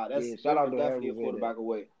 Shout out to definitely a quarterback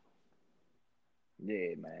away.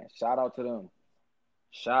 Yeah, man. Shout out to them.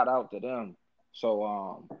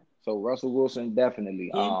 So Russell Wilson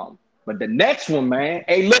definitely. But the next one, man.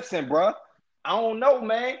 Hey, listen, bro. I don't know,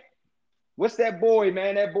 man. What's that boy,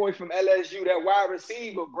 man? That boy from LSU, that wide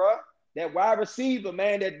receiver, bro. That wide receiver,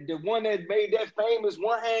 man. That the one that made that famous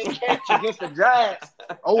one-hand catch against the Giants.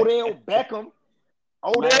 Odell Beckham.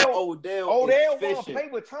 Odell want to play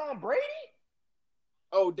with Tom Brady?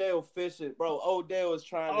 Odell fishing, bro. Odell is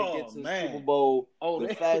trying to get to the Super Bowl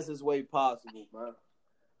the fastest way possible, bro.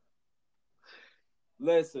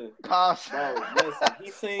 Listen, bro, he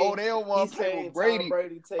seen Odell want to play with Brady. Tom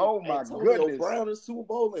Brady take Antonio goodness. Brown to Super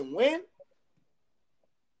Bowl and win.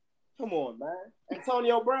 Come on, man.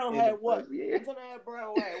 Antonio Brown had what?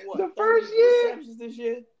 The first year receptions this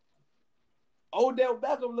year. Odell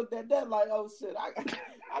Beckham looked at that like, oh shit, I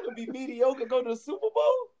could be mediocre, go to the Super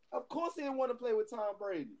Bowl. Of course, he didn't want to play with Tom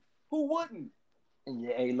Brady. Who wouldn't?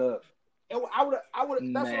 Yeah, hey, look. I would. That's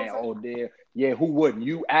man, what I'm saying. Odell. Yeah, who wouldn't?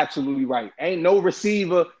 You absolutely right. Ain't no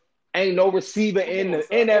receiver Ain't no receiver in the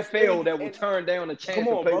NFL that will turn down a chance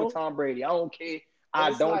to play with Tom Brady. I don't care.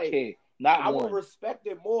 I don't care. Not one. I would respect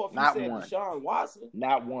it more if you said Deshaun Watson.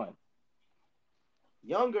 Not one.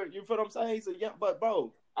 Younger, you feel what I'm saying? He's a young, but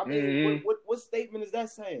bro, I mean, what statement is that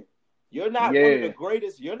saying? You're not one of the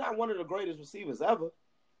greatest. You're not one of the greatest receivers ever.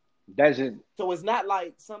 That's just so. It's not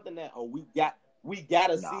like something that we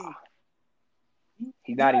gotta see.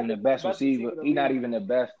 He's not even the best receiver. He's not even the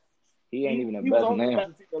best. He ain't even the best now. He was only the best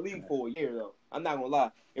receiver in the league for a year, though. I'm not gonna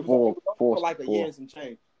lie. It was for like a year and some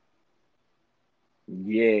change.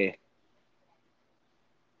 Yeah.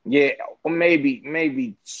 Yeah, or maybe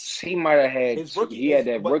he might have had. He had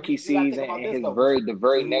that rookie season and the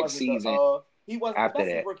very next season. He wasn't after the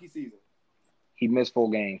best that rookie season. He missed 4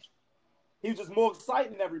 games. He was just more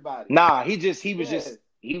exciting than everybody. Nah, he was just he was just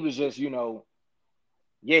he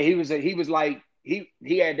was like he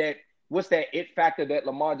had that. What's that it factor that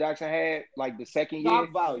Lamar Jackson had like the second year?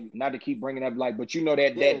 Value. Not to keep bringing up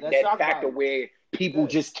that factor where people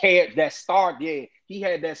just cared that star. Yeah, he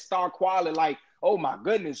had that star quality like. Oh my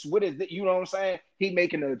goodness, what is it? You know what I'm saying?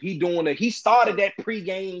 He started that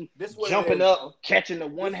pregame, jumping up, catching the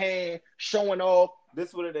one hand, showing off.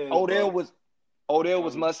 This what it is. Odell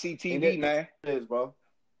was must see TV, man. It is, bro.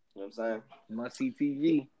 You know what I'm saying? Must see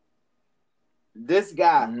TV. This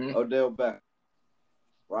guy, Odell Beckham,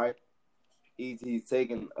 right? He's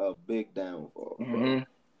taking a big downfall. Bro.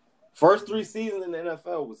 First 3 seasons in the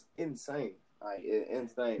NFL was insane. Like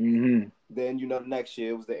insane. Then the next year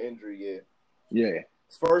it was the injury year. Yeah.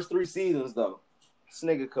 His first 3 seasons, though, this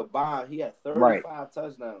nigga combined, he had 35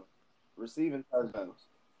 touchdowns, receiving touchdowns.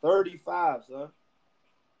 35, son.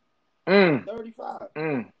 35.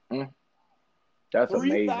 That's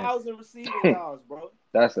 3,000 receiving yards, bro.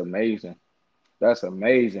 That's amazing. That's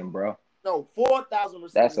amazing, bro. No, 4,000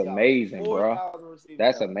 receiving yards. That's amazing, bro.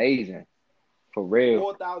 That's amazing. For real.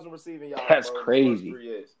 4,000 receiving yards. That's bro, crazy.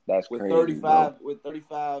 That's with crazy. 35, bro. with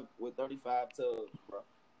 35 tugs, bro.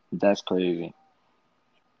 That's crazy.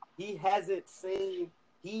 He hasn't seen.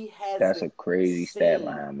 That's a crazy stat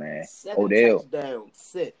line, man. 7 touchdowns,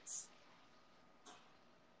 6.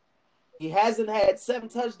 He hasn't had 7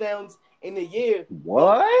 touchdowns in a year.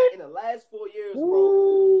 What? In the last 4 years,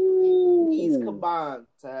 bro. He's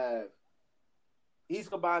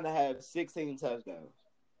combined to have 16 touchdowns.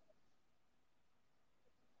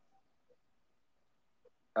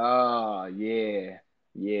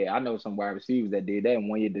 Yeah, I know some wide receivers that did that in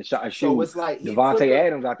 1 year. So it's like Devontae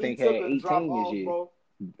Adams, I think, had 18 this year, bro.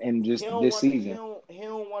 and just this season. He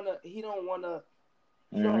don't want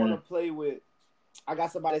to play with. I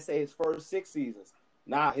got somebody say his first 6 seasons.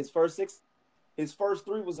 Nah, his first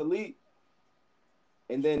 3 was elite,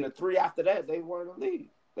 and then the 3 after that they weren't elite.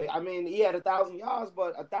 He had 1,000 yards,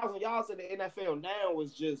 but 1,000 yards in the NFL now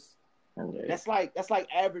is just that's like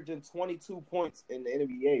averaging 22 points in the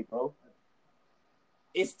NBA, bro.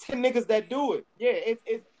 It's 10 niggas that do it. Yeah,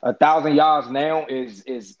 it's 1,000 yards now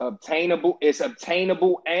is obtainable. It's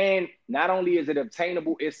obtainable, and not only is it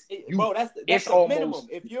obtainable, it's the almost minimum.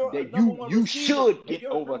 If you're that you should get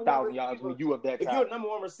over 1,000 yards when you have that. If you're a number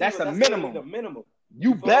 1 receiver, that's a minimum. The minimum.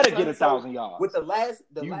 You better get 1,000 yards. With the last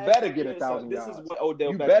better get 1,000 yards. This is what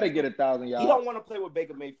Odell. You better get 1,000 yards. He don't want to play with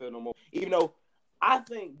Baker Mayfield no more. Even though I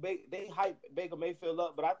think they hype Baker Mayfield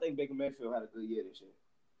up, but I think Baker Mayfield had a good year this year.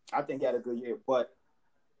 I think he had a good year, but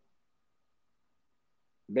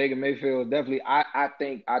Baker Mayfield definitely. I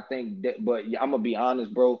think that, but I'm gonna be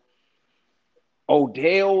honest, bro.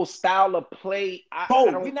 Odell's style of play.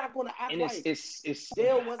 We're not gonna act like it's.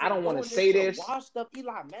 I don't want to say this. Washed up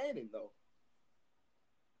Eli Manning though.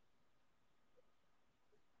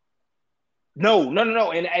 No.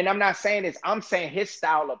 And I'm not saying this. I'm saying his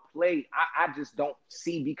style of play. I just don't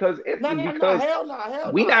see because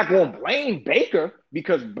hell we're not going to blame Baker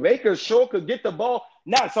because Baker sure could get the ball.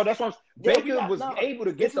 So that's what Baker was able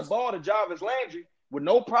to get the ball to Jarvis Landry with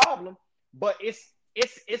no problem. But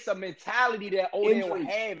it's a mentality that Odell will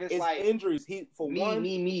have. It's like injuries. He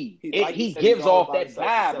He gives off that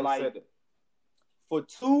vibe. Like for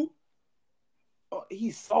 2,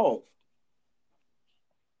 he's soft.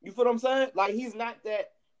 You feel what I'm saying? Like he's not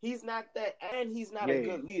that, and he's not a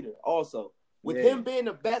good leader. Also, with him being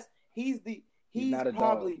the best, he's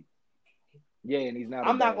probably. Dog. Yeah, and he's not.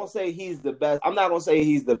 I'm not gonna say he's the best. I'm not gonna say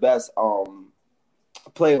he's the best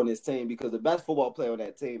player on this team because the best football player on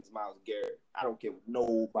that team is Myles Garrett. I don't care what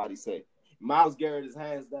nobody say. Myles Garrett is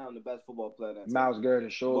hands down the best football player on that team. Myles Garrett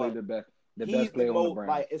is surely the best player on the Browns.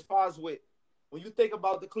 Like as far as when you think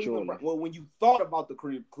about the Cleveland Browns, when you thought about the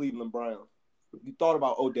Cleveland Browns. You thought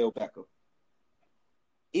about Odell Beckham.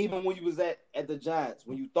 Even when you was at the Giants,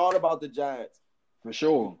 when you thought about the Giants, for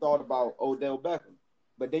sure, you thought about Odell Beckham.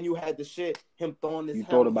 But then you had the shit him throwing this. You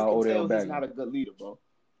thought about you can Odell tell Beckham. He's not a good leader, bro.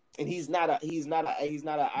 And he's not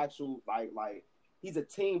an actual like he's a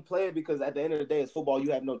team player because at the end of the day, it's football.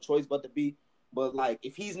 You have no choice but to be. But like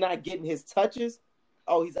if he's not getting his touches,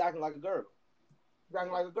 he's acting like a girl. He's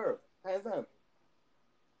acting like a girl. Hands down.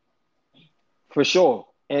 For sure.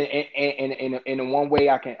 And in one way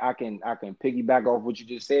I can piggyback off what you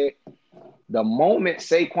just said. The moment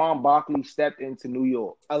Saquon Barkley stepped into New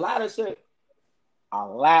York, a lot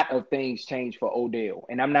of things changed for Odell.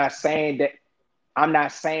 And I'm not saying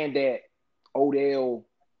that Odell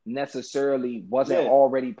necessarily wasn't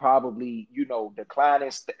already probably,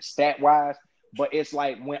 declining stat wise, but it's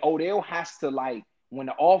like when Odell has to when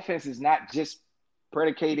the offense is not just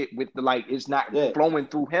predicated with it's not flowing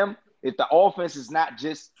through him. If the offense is not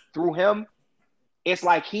just through him, it's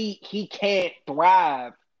like he can't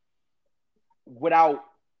thrive without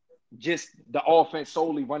just the offense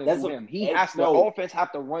solely running through him. The offense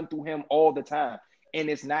have to run through him all the time. And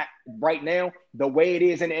it's not right now the way it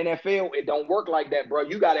is in the NFL. It don't work like that, bro.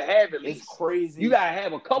 You got to have at least. It's crazy. You got to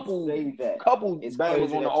have a couple bangers on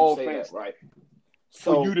the offense, that, right?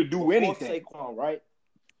 For you to do anything. Saquon, right?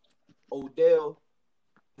 Odell,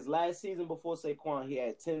 his last season before Saquon, he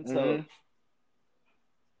had 10 tubs.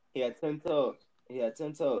 He had 10 tubs.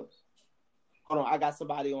 Hold on, I got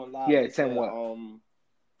somebody on live. Yeah, 10 what?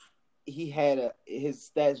 He had his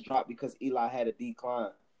stats dropped because Eli had a decline.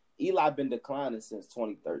 Eli been declining since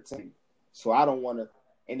 2013. So I don't want to.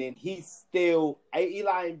 And then Eli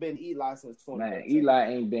ain't been Eli since 2013. Man, Eli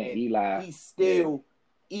ain't been Eli. He's still,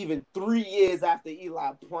 even 3 years after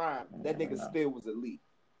Eli prime, that nigga still was elite.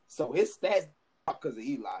 So his stats dropped because of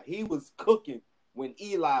Eli. He was cooking when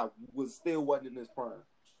Eli wasn't in his prime.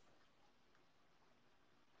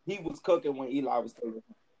 He was cooking when Eli was still in his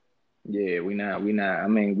prime. Yeah, we not. I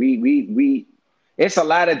mean, we. It's a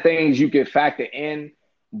lot of things you can factor in,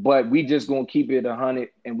 but we just gonna keep it 100,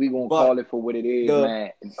 and we gonna call it for what it is,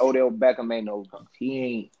 man. Odell Beckham ain't no.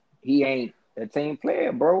 He ain't a team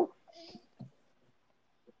player, bro.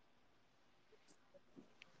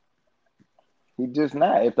 He just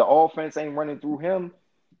not. If the offense ain't running through him,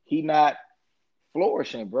 he not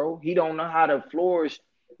flourishing, bro. He don't know how to flourish,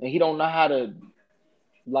 and he don't know how to.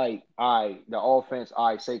 The offense,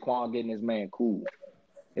 Saquon getting his man cool.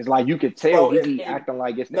 It's like you could tell he be acting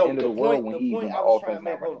like it's the end of the world when the offense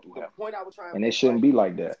not running through him. And it shouldn't be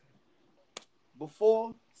like that.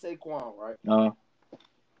 Before Saquon, right?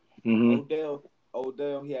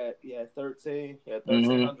 Odell, he had 13. He had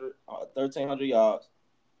 1,300 yards,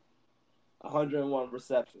 101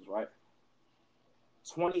 receptions, right?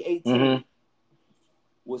 2018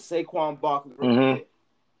 was Saquon Barkley.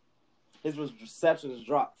 His receptions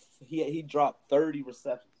dropped. He dropped 30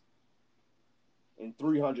 receptions and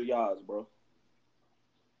 300 yards, bro.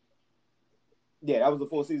 Yeah, that was the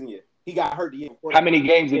full season year. He got hurt the year before that. How many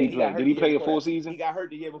games did he play? Did he play a full season? He got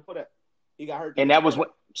hurt the year before that. And that was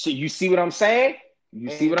what. So you see what I'm saying?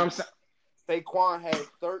 Saquon had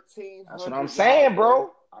 1,300. That's what I'm saying,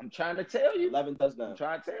 bro. I'm trying to tell you. 11 touchdowns. I'm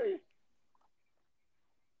trying to tell you.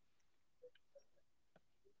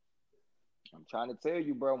 I'm trying to tell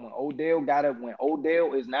you, bro. When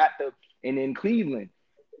Odell is not and in Cleveland,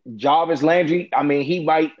 Jarvis Landry. I mean, he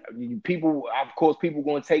might. People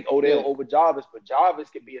going to take Odell over Jarvis, but Jarvis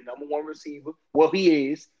could be a number one receiver. Well,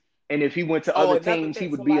 he is. And if he went to other teams, he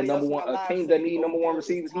would be a number one. A team that need number one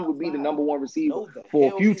receivers, he would be the number one receiver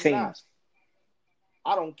for a few teams.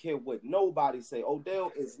 I don't care what nobody say.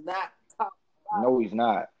 Odell is not top 5. No, he's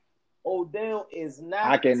not. Odell is not.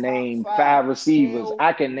 I can name 5 receivers.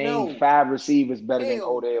 I can name 5 receivers better than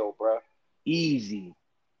Odell, bro. Easy.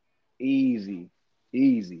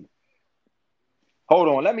 Hold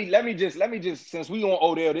on. Let me just since we on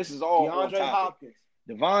Odell, this is all DeAndre Hopkins,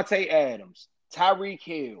 Devontae Adams, Tyreek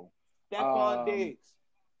Hill, Stephon Diggs,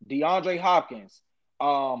 DeAndre Hopkins,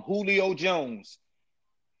 Julio Jones,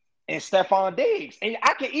 and Stephon Diggs. And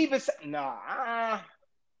I can even say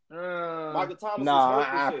Michael Thomas.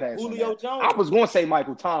 I pass Julio Jones. I was going to say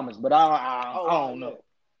Michael Thomas, but I don't know.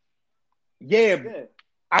 Yeah,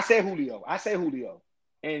 I said Julio.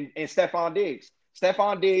 And Stephon Diggs.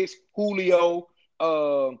 Stephon Diggs, Julio,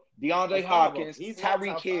 DeAndre Hopkins,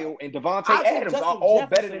 Tyreek Hill, and Devontae Adams are all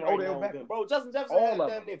better than Odell Beckham. Bro, Justin Jefferson had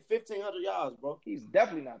damn near 1,500 yards, bro. He's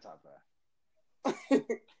definitely not top 5.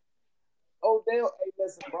 Odell, hey,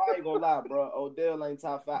 listen, bro, I ain't gonna lie, bro. Odell ain't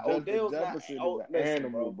top 5. Odell's Jefferson not is an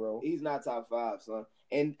animal, bro. He's not top 5, son.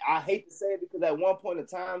 And I hate to say it because at one point in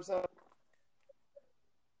time, son.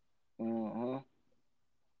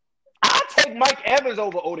 I'll take Mike Evans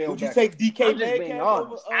over Odell. Would you take DK I'm just being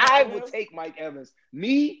honest. I would take Mike Evans.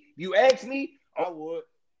 Me, you ask me? I would.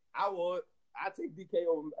 I take DK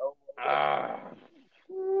over.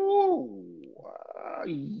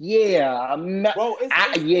 Yeah, bro.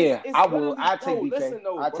 I will. I take DK. Listen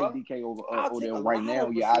though, I bro. take DK over I'll take a Odell right lot now.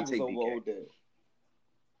 of Yeah, I receivers take over DK. Odell.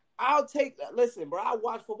 I'll take. Listen, bro. I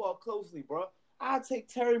watch football closely, bro. I'll take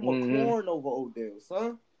Terry McLaurin over Odell,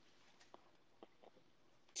 son.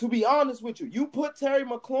 To be honest with you, you put Terry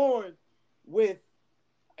McLaurin with,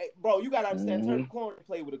 bro. You gotta understand, Terry McLaurin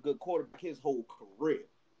played with a good quarterback his whole career,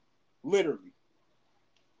 literally.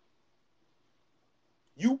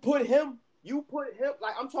 You put him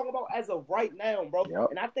like I'm talking about as of right now, bro. Yep.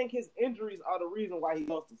 And I think his injuries are the reason why he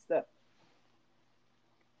lost a step.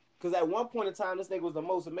 Because at one point in time, this nigga was the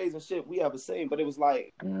most amazing shit we ever seen. But it was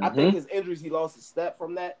like, I think his injuries, he lost a step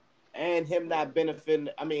from that. And him not benefiting,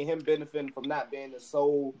 him benefiting from not being the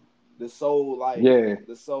sole the sole or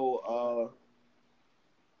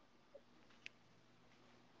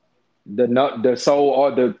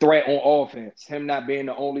the threat on offense. Him not being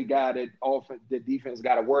the only guy that the defense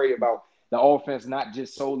got to worry about. The offense not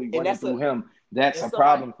just solely running through him. That's a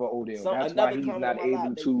problem for Odell. That's why he's not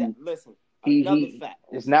able to. Another fact.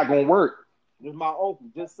 It's not going to work. My uncle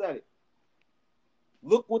just said it.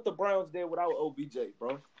 Look what the Browns did without OBJ,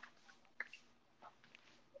 bro.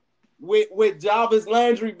 With Jarvis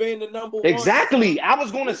Landry being the number one. Exactly. I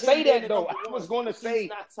was going to say that, though. I was going to say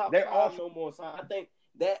not top five no more. So I think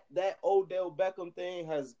that Odell Beckham thing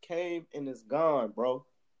has came and it's gone, bro.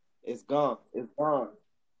 It's gone. It's gone.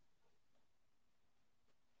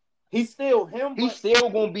 He's still him. He's still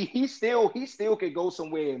gonna be. He still could go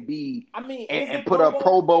somewhere and be. And put up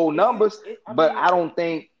Pro Bowl numbers. But I don't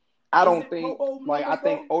think. I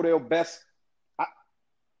think Odell best.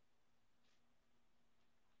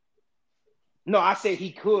 No, I say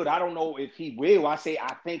he could. I don't know if he will. I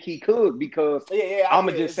think he could because I'm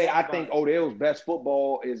gonna just say I think Odell's best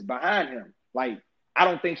football is behind him. Like I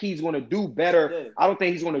don't think he's gonna do better. Yeah. I don't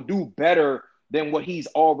think he's gonna do better than what he's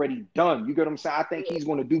already done. You get what I'm saying? I think he's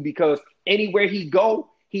going to do because anywhere he go,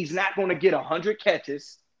 he's not going to get 100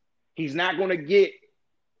 catches. He's not going to get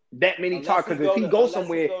that many targets. Because if he goes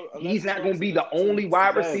somewhere, he's not going to be the only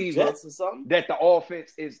wide receiver that the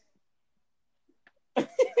offense is.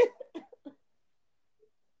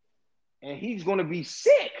 And he's going to be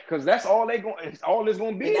sick because that's all they're going. All it's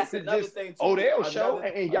going to be is just Odell show,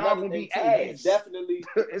 and y'all going to be ass. Definitely,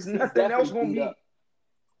 it's nothing else going to be.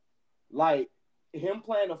 Like him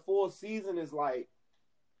playing a full season is like,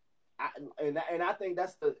 I think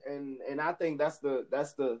that's the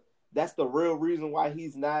real reason why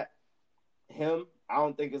he's not him. I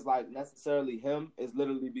don't think it's like necessarily him. It's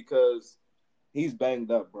literally because he's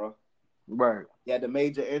banged up, bro. Right. He had the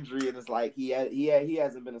major injury, and it's like he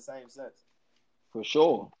hasn't been the same since. For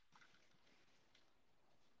sure.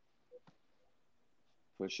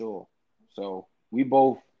 So we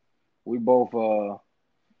both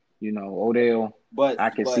Odell, but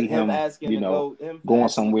I can see him going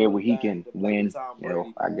somewhere where he can win.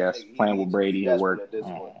 I guess playing with Brady will work.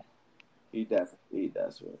 He's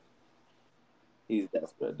desperate. He's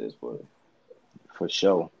desperate at this point. For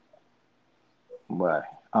sure. But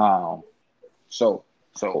so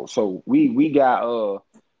we got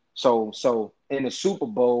so in the Super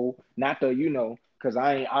Bowl, not the because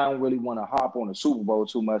I don't really want to hop on the Super Bowl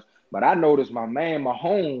too much, but I noticed my man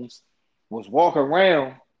Mahomes was walking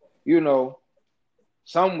around.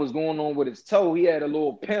 Something was going on with his toe. He had a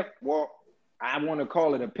little pimp walk. I want to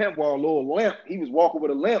call it a pimp walk, a little limp. He was walking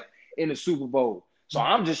with a limp in the Super Bowl. So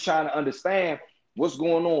I'm just trying to understand what's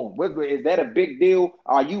going on. Is that a big deal?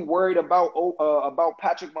 Are you worried about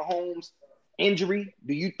Patrick Mahomes' injury?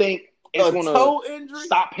 Do you think it's going to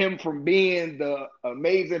stop him from being the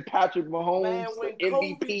amazing Patrick Mahomes, the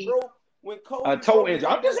MVP? A toe injury.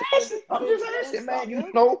 I'm just asking, man.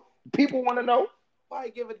 People want to know. Why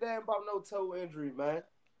give a damn about no toe injury, man?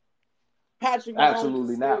 Patrick Mahomes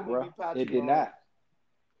absolutely not, bro. It did not.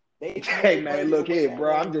 Hey, man, look here,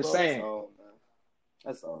 bro. I'm just saying.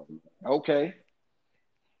 That's all. Okay.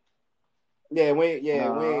 Yeah, we.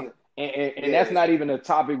 And that's not even a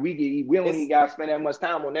topic we don't even got to spend that much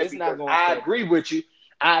time on that because I agree with you.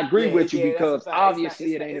 Because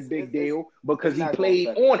obviously it ain't a big deal because he played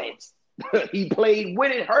on it. He played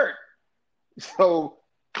when it hurt. So.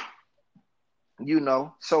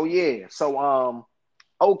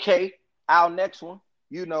 Okay, our next one,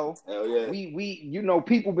 hell yeah. we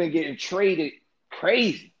people been getting traded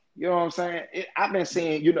crazy. You know what I'm saying? I've been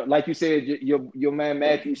saying, like you said, your man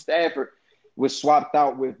Matthew Stafford was swapped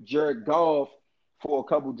out with Jared Goff for a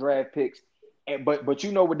couple draft picks. But what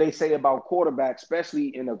they say about quarterbacks, especially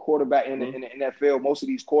in a quarterback in the NFL, most of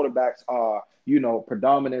these quarterbacks are,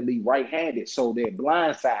 predominantly right-handed, so their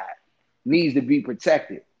blind side needs to be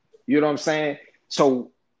protected. You know what I'm saying?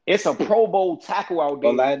 So it's a Pro Bowl tackle out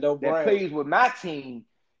there Orlando that Brown plays with my team,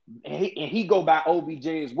 and he go by OBJ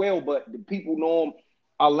as well, but the people know him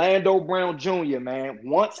Orlando Brown Jr., man,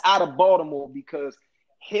 once out of Baltimore because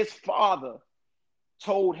his father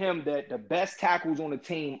told him that the best tackles on the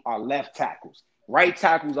team are left tackles. Right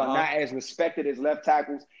tackles are not as respected as left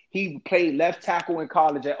tackles. He played left tackle in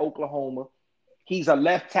college at Oklahoma. He's a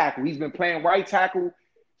left tackle. He's been playing right tackle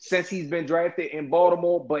since he's been drafted in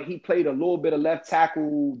Baltimore, but he played a little bit of left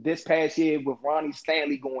tackle this past year with Ronnie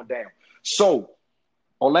Stanley going down. So,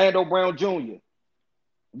 Orlando Brown Jr.,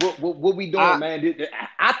 what we doing, man?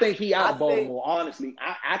 I think he out of Baltimore, honestly.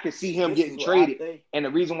 I can see him getting traded. And the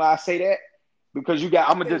reason why I say that, because you got,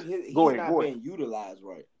 I'm going to just, go ahead. He's not being utilized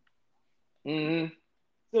right. Mm-hmm.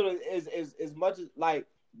 So, as much as, like,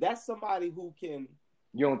 that's somebody who can.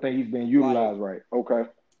 You don't think he's being utilized right? Okay.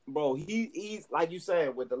 Bro, he's like you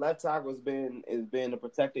said, with the left tackle has been to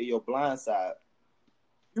protect your blind side.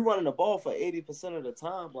 You're running the ball for 80% of the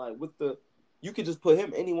time. Like you could just put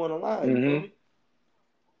him anyone on line. You feel me?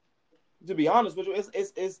 To be honest with you,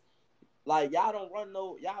 it's like y'all don't run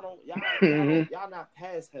y'all not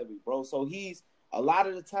pass heavy, bro. So he's a lot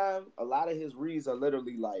of the time, a lot of his reads are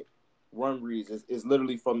literally like run reads. Is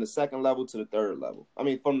literally from the second level to the third level. I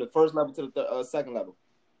mean, from the first level to the second level.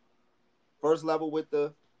 First level with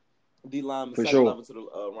the D lineman, second level to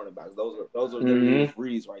the running backs. Those are literally his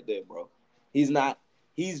reads right there, bro. He's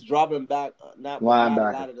dropping back not a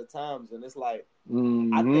lot of the times, and it's like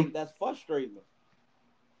I think that's frustrating.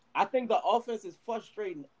 I think the offense is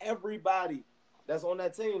frustrating everybody that's on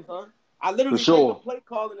that team, son. I literally think the play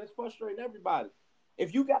calling is frustrating everybody.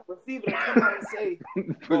 If you got receiver to come out and say,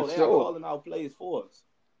 "Oh, they're calling out plays for us,"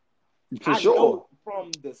 I know from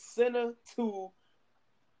the center to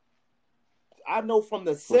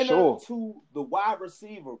the wide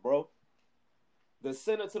receiver, bro. The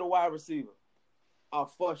center to the wide receiver are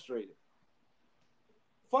frustrated.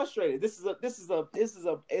 This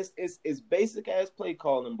is basic ass play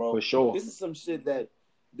calling, bro. For sure. This is some shit that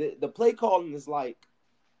the play calling is like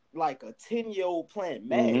a 10-year-old playing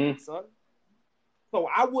Madden, son. So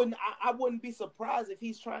I wouldn't be surprised if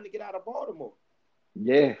he's trying to get out of Baltimore.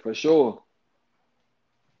 Yeah, for sure.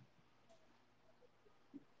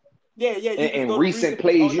 Yeah. And recent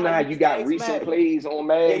plays, you know how you got recent plays on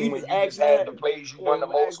Madden when you just have the plays you run the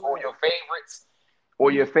most or your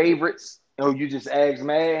favorites, or you just ask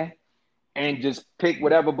Madden and just pick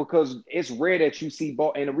whatever, because it's rare that you see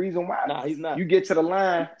ball. And the reason why he's not. You get to the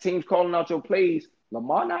line, teams calling out your plays,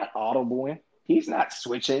 Lamar not audibling. He's not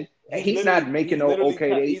switching. He's not making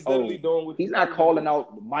he's not calling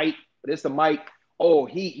out the mic. This the mic. Oh,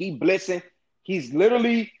 he blitzing. He's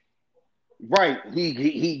literally right.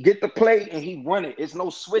 He get the play and he run it. It's no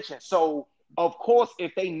switching. So of course,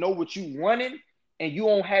 if they know what you running and you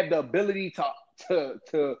don't have the ability to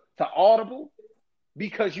audible,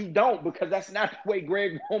 because that's not the way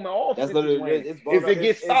Greg Roman offense is running. If it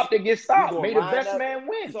gets stopped, it gets stopped. May the best man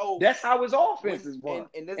win. So that's how his offense is run.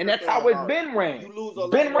 And that's how it's been ran.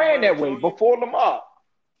 Been ran that way before Lamar.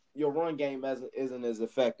 Your run game isn't as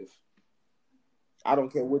effective. I don't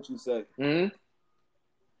care what you say.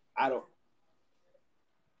 I don't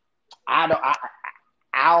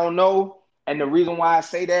know. And the reason why I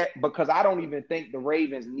say that, because I don't even think the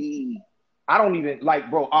Ravens need. I don't even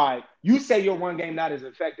bro. All right, you say your run game not as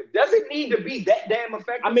effective. Does it need to be that damn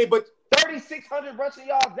effective? I mean, but 3,600 rushing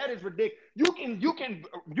yards, that is ridiculous. You can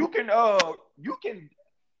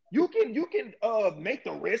make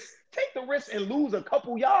the risk, take the risk, and lose a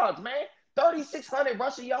couple yards, man. 3,600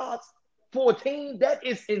 rushing yards for a team, that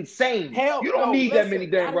is insane. You don't need that many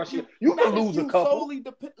damn rushing. You can lose a couple.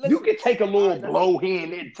 You can take a little blow here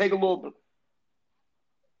and then take a little.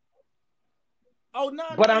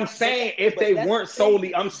 But I'm saying if they weren't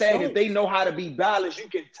solely, I'm saying if they know how to be balanced, you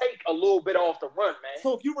can take a little bit off the run, man.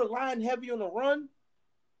 So if you're relying heavy on the run,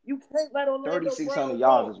 you can't let Orlando 3,600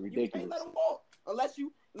 yards is ridiculous. You can't let him walk unless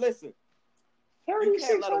you listen.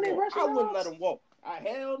 3,600 rushing I wouldn't let him walk.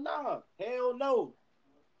 Hell no. Hell no.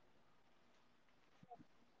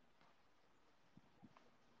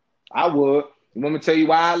 I would. You want me to tell you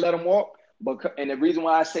why I let him walk? And the reason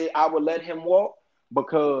why I say I would let him walk,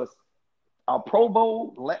 because a Pro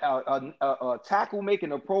Bowl, a tackle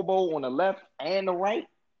making a Pro Bowl on the left and the right.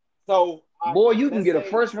 So, boy, you can get a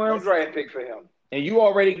first-round draft pick for him. And you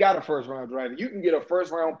already got a first-round draft. You can get a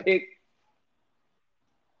first-round pick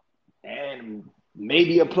and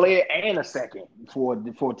maybe a player and a second for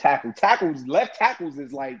tackle. Left tackles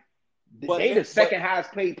is like they the second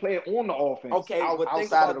highest paid player on the offense. Okay,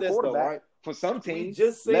 outside of the quarterback. Though, right? For some teams,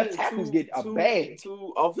 left tackles get a bag.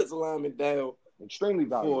 Two offensive linemen down extremely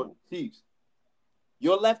valuable for Chiefs.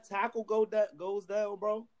 Your left tackle goes down,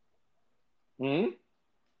 bro. Yeah.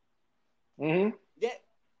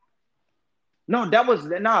 No, that was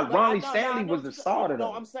Ronnie Stanley was the starter.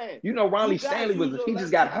 No, I'm saying. Ronnie Stanley he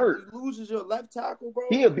just got hurt. He loses your left tackle, bro.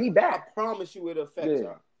 He'll be back. I promise you it'll affect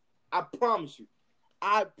y'all. I promise you.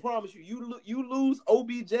 You lose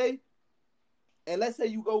OBJ, and let's say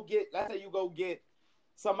you go get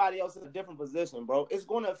somebody else in a different position, bro. It's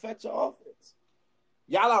going to affect your offense.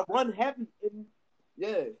 Y'all are run heavy.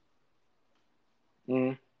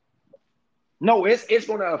 No, it's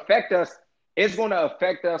going to affect us. It's going to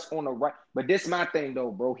affect us on the right. But this is my thing,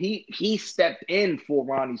 though, bro. He stepped in for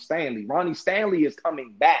Ronnie Stanley. Ronnie Stanley is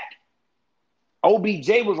coming back.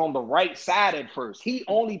 OBJ was on the right side at first. He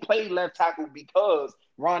only played left tackle because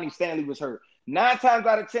Ronnie Stanley was hurt. 9 times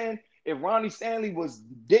out of 10, if Ronnie Stanley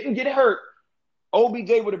didn't get hurt,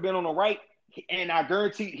 OBJ would have been on the right, and I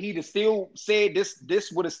guarantee he'd have still said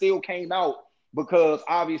this would have still came out because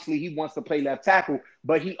obviously he wants to play left tackle,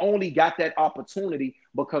 but he only got that opportunity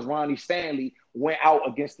because Ronnie Stanley went out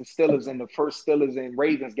against the Steelers in the first Steelers and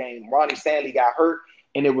Ravens game. Ronnie Stanley got hurt,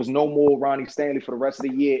 and there was no more Ronnie Stanley for the rest of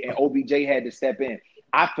the year, and OBJ had to step in.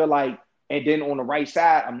 I feel like, and then on the right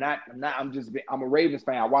side, I'm a Ravens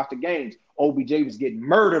fan. I watch the games. OBJ was getting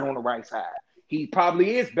murdered on the right side. He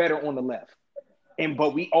probably is better on the left.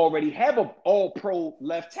 But we already have an all-pro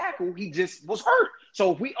left tackle. He just was hurt.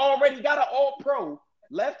 So if we already got an all-pro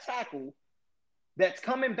left tackle that's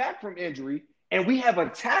coming back from injury, and we have a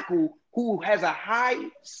tackle who has a high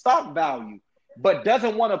stock value but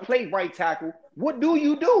doesn't want to play right tackle, what do?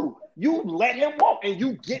 You let him walk and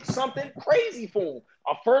you get something crazy for him.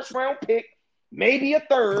 A first-round pick, maybe a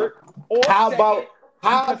third, or second,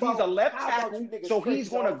 because he's a left tackle, so he's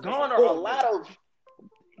going to garner a lot of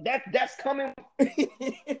that's coming.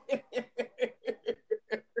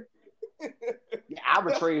 I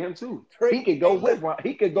would trade him too. He could go with OBJ.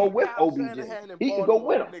 He could go with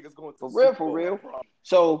him. For real.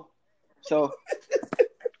 So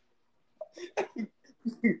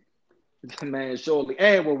man, surely,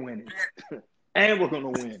 and we're winning, and we're gonna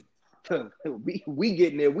win. We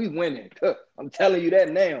getting there. We winning. I'm telling you that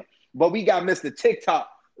now. But we got Mr. TikTok.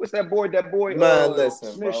 What's that boy? Man,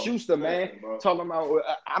 listen, Smith bro. Schuster, man. Talking about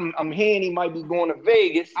I'm hearing he might be going to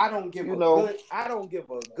Vegas. I don't give a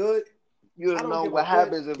good. You don't know what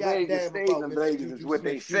happens in Vegas stays in Vegas is what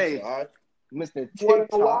they say. Right? Mr.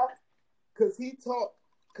 TikTok. Because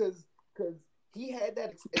he had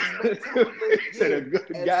that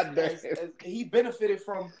experience. He benefited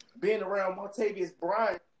from being around Martavius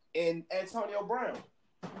Bryant and Antonio Brown.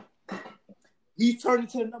 He turned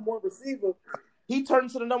into the number one receiver.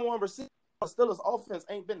 Steelers offense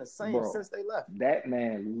ain't been the same since they left. That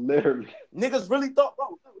man literally. Niggas really thought,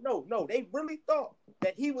 no. They really thought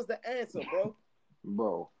that he was the answer,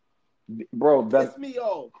 bro. Bro, piss me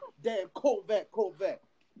off. Damn, Corvette.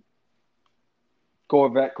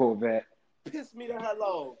 Piss me the hell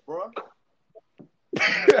off, bro.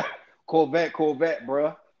 Corvette,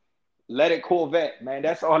 bro. Let it Corvette, man.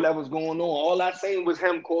 That's all that was going on. All I seen was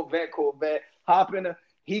him Corvette. Hop in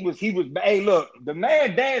He was. Hey, look, the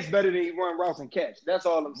man danced better than he run routes and catch. That's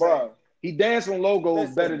all I'm saying. Bro. He danced on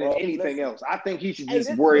logos better than anything else. I think he should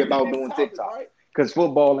just worry about doing TikTok because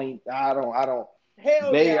football ain't. I don't.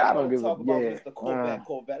 Hell yeah, I don't give a about Mr.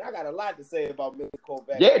 Corvette. I got a lot to say about Mr.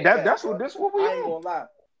 Corvette. Yeah, that's what we. I ain't gonna lie.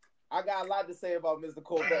 I got a lot to say about Mr.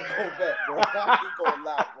 Corvette, bro.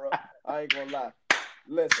 I ain't gonna lie.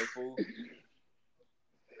 Listen, fool.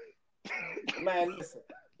 Man, listen.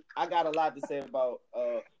 I got a lot to say about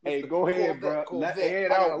hey, go ahead, Corvette, bro. Let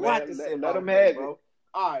it out, man. Let him have it, bro.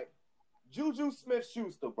 All right. Juju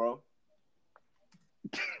Smith-Schuster, bro.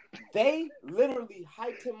 They literally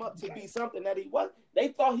hyped him up to be something that he wasn't. They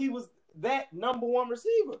thought he was that number one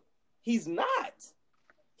receiver. He's not.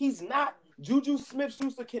 Juju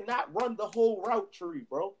Smith-Schuster cannot run the whole route tree,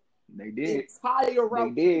 bro. They did. The entire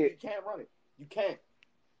route tree. You can't run it. You can't.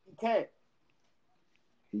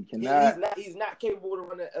 He cannot. He's not capable of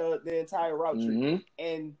running the entire route tree.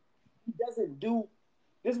 And he doesn't do.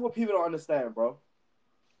 This is what people don't understand, bro.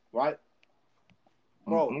 Right?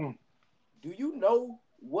 Bro, do you know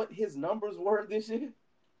what his numbers were this year?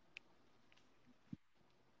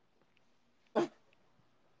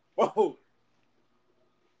 Bro.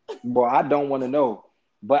 Boy, I don't want to know.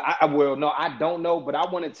 But I don't know. But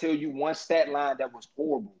I want to tell you one stat line that was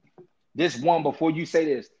horrible. This one, before you say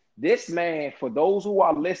this. This man, for those who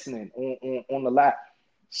are listening on the live,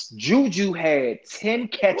 Juju had 10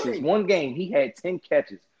 catches. One game, he had 10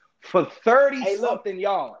 catches for 30-something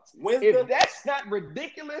yards. If that's not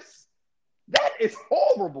ridiculous, that is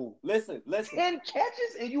horrible. Listen. 10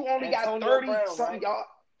 catches and you only got 30-something yards.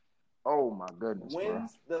 Oh my goodness, bro.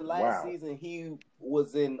 When's the last season he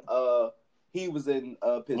was in Pittsburgh?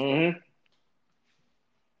 Mm-hmm.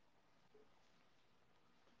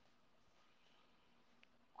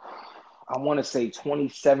 I want to say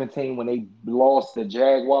 2017 when they lost the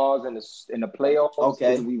Jaguars in the playoffs.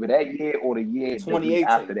 Okay. It was either that year or the year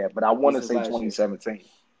after that. But I want to say 2017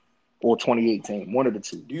 or 2018. One of the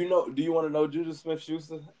two. Do you want to know Juju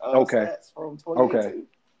Smith-Schuster stats from 2018? Okay.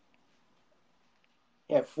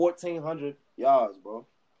 He had 1,400 yards, bro.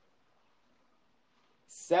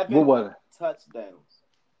 7 touchdowns.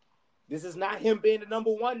 This is not him being the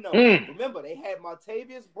number one, though. Remember, they had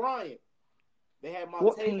Martavius Bryant. They had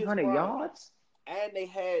 1,400 yards? And they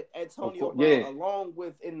had Antonio Brown along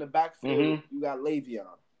with in the backfield. You got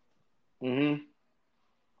Le'Veon. Mm-hmm.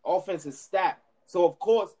 Offense is stacked. So, of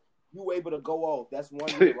course, you were able to go off. That's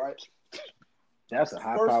 1 year, right? That's a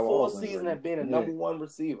high First power full offense, season at being a number one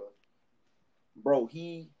receiver. Bro,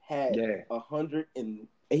 he had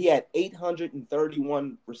he had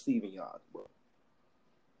 831 receiving yards, bro.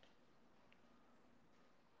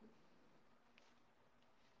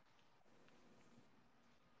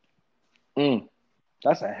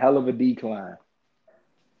 That's a hell of a decline.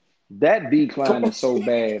 That decline is so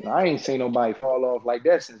bad. I ain't seen nobody fall off like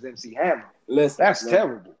that since MC Hammer. That's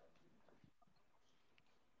terrible.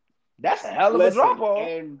 That's a hell of a drop off.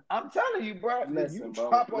 I'm telling you, bro. You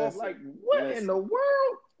drop off like what in the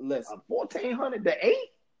world? Listen, 1,400 to 8.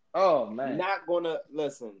 Oh man, not gonna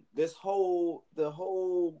listen. The whole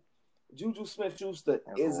Juju Smith-Schuster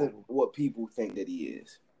isn't what people think that he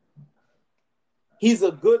is. He's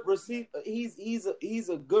a good receiver. He's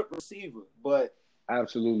a good receiver, but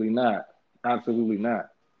absolutely not. Absolutely not.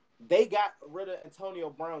 They got rid of Antonio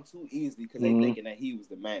Brown too easily because they thinking that he was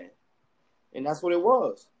the man, and that's what it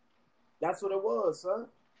was. That's what it was, son.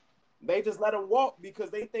 They just let him walk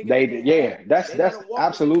because they think that's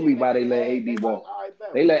absolutely why they let AB walk.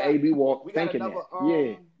 They let AB walk thinking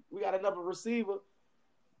that. We got another receiver.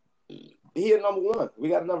 He hit number one. We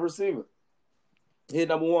got another receiver. He hit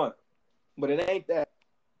number one. But it ain't that.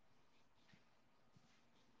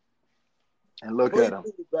 And look at him.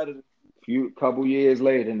 Couple years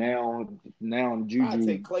later, now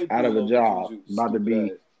Juju out of a job, about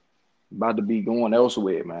to be going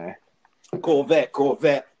elsewhere, man. Corvette,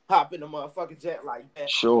 hop in the motherfucking jet like that.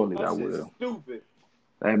 Surely I will. Stupid.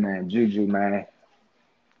 That man, Juju, man.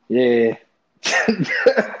 Yeah.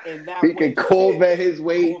 He can Corvette his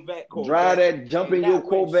way, drive that, jump in your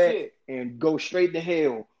Corvette, and go straight to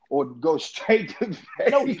hell. Or go straight to I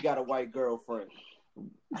know he got a white girlfriend.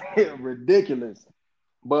 Ridiculous.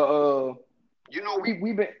 But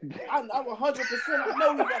we've been I'm 100% I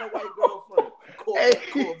know he got a white girlfriend.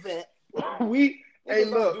 Corvette.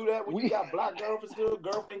 Look, do that when you got black girlfriends. Still,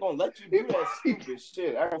 girlfriend gonna let you do that stupid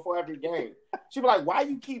shit before every game. She be like, "Why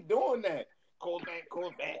you keep doing that?" Corvette,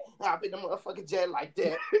 hop in the motherfucking jet like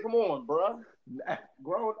that. Come on, bro.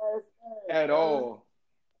 Grown ass at all.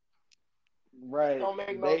 Right. Don't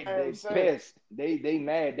make they pissed. They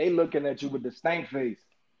mad. They looking at you with the stank face.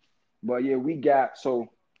 But yeah, we got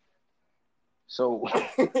so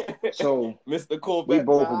Mr. Corvette. We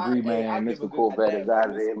both agree, man. Mr. Corvette is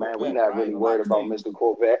out of there, man. We're not really worried about Mr.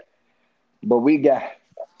 Corvette. But we've been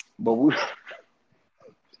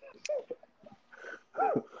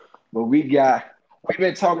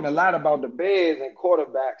talking a lot about the Bears and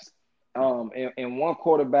quarterbacks. And one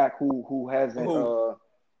quarterback who hasn't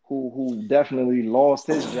who definitely lost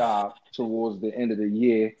his job towards the end of the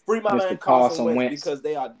year. Mr. Carson Wentz because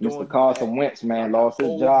they are doing Mr. Carson Wentz, man, lost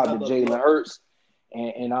his job to Jalen Hurts.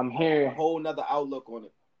 And I'm hearing a whole nother outlook on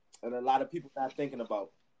it. And a lot of people not thinking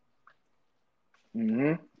about.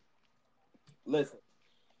 Listen.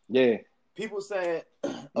 Yeah. People saying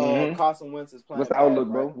Carson Wentz is playing. What's the outlook,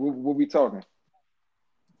 bro? What we talking?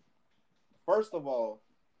 First of all,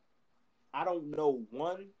 I don't know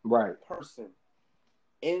one person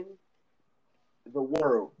in the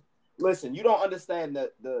world. Listen, you don't understand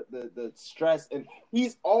the stress, and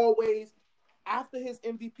he's always after his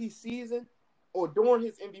MVP season or during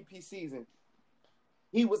his MVP season,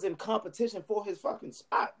 he was in competition for his fucking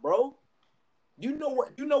spot, bro. You know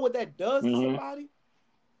what that does to somebody?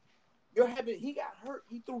 He got hurt.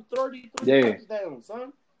 He threw 33 touchdowns,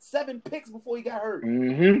 son. 7 picks before he got hurt.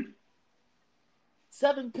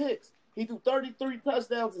 7 picks. He threw 33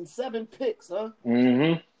 touchdowns and 7 picks, huh?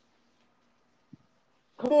 Come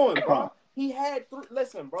on, bro. He had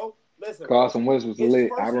listen, bro. Listen. Carson Wentz was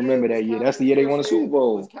lit. I remember that year. That's the year they won the Super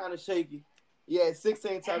Bowl. It was kind of shaky. Yeah,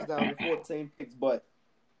 16 touchdowns and 14 picks, but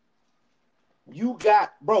you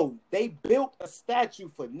got, bro, they built a statue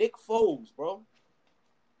for Nick Foles, bro.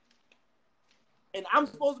 And I'm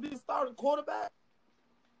supposed to be the starting quarterback?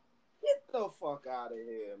 Get the fuck out of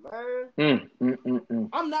here, man.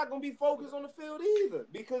 I'm not going to be focused on the field either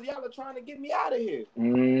because y'all are trying to get me out of here.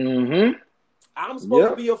 Mm-hmm. I'm supposed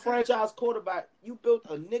to be a franchise quarterback. You built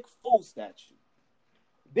a Nick Foles statue.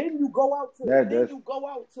 Then you go out to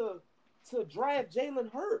draft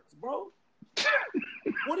Jalen Hurts, bro.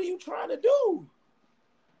 What are you trying to do?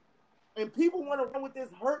 And people want to run with this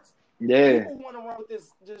Hurts. Yeah. People want to run with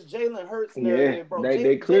this just Jalen Hurts narrative, bro.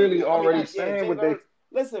 They clearly already saying what they.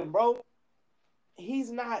 Listen, bro. He's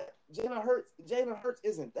not Jalen Hurts. Jalen Hurts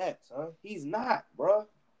isn't that, son. He's not, bro.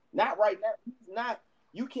 Not right now. He's not.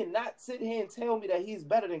 You cannot sit here and tell me that he's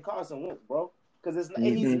better than Carson Wentz, bro. Because it's not.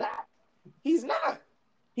 He's not. He's not.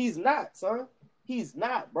 He's not, son. He's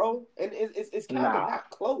not, bro. And it's kind of not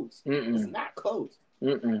close. It's not close.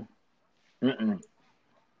 And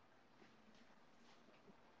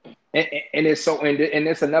it's so, and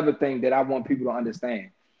it's another thing that I want people to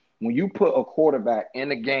understand. When you put a quarterback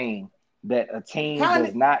in a game that a team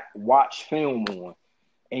does not watch film on,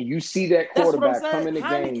 and you see that quarterback come in the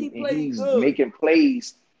game and he's making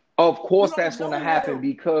plays, of course that's going to happen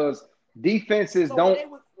because defenses don't.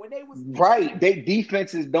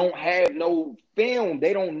 Defenses don't have no film.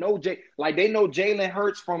 They don't know they know Jalen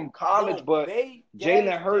Hurts from college, but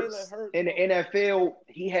Jalen Hurts in the NFL,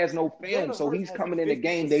 he has no film, so he's coming in the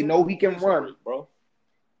game. They know he can run, bro.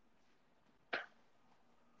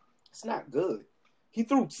 It's not good. He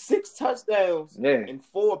threw 6 touchdowns and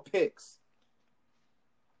 4 picks.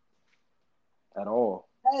 At all.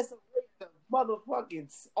 That's a rate of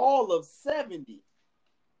motherfucking all of 70.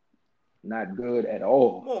 Not good at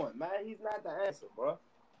all. Come on, man. He's not the answer, bro.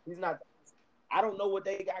 He's not the answer. I don't know what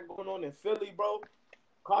they got going on in Philly, bro.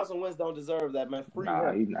 Carson Wentz don't deserve that, man. Free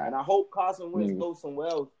him. He's not. And I hope Carson Wentz goes somewhere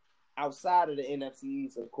else outside of the NFC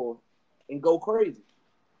East, of course, and go crazy.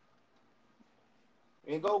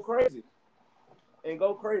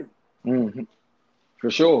 Mm-hmm.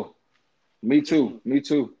 For sure. Me too. You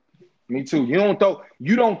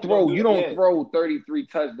don't throw 33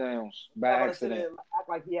 touchdowns by accident. Act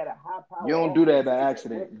like he had a high power. You don't do that by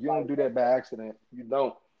accident. You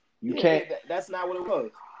don't. You can't. That's not what it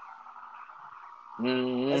was.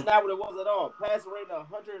 Mm-hmm. That's not what it was at all. Passer rating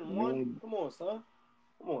 101. Mm-hmm. Come on, son.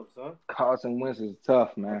 Carson Wentz is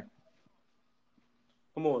tough, man.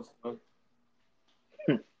 Come on, son.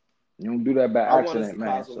 You don't do that by accident,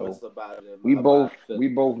 man. So we both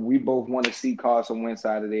want to see Carson Wentz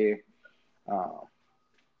out of there.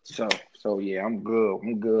 So yeah, I'm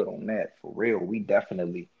good on that for real. We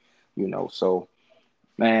definitely, so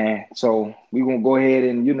man. So we gonna go ahead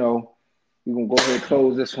and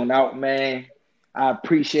close this one out, man. I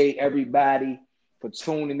appreciate everybody for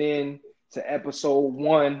tuning in to episode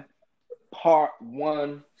 1, part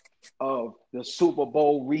 1 of the Super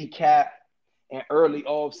Bowl recap and early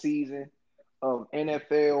off season of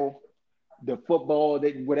NFL, the football,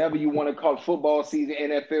 whatever you want to call it, football season,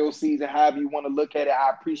 NFL season, however you want to look at it.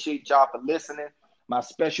 I appreciate y'all for listening. My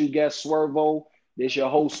special guest, Swervo. This your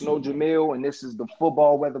host, Snow Jamil, and this is the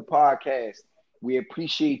Football Weather Podcast. We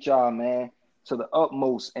appreciate y'all, man, to the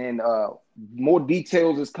utmost. And more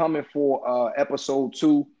details is coming for episode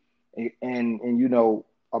 2 and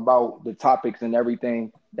about the topics and everything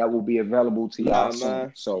that will be available to y'all soon.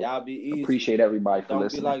 Man. So y'all be easy. Appreciate everybody for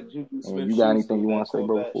listening. Don't be like Juju Smith. You got anything you want to say,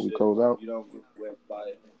 bro, before we close out? You don't get wet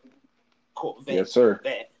by Corvette. Yes, sir.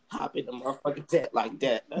 Hop in the motherfucking jet like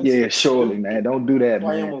that. That's surely, man. Don't do that,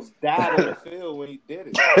 man. He almost died on the field when he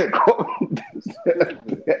did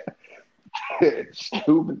it.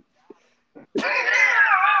 Stupid.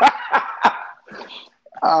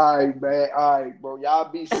 All right, man. All right, bro.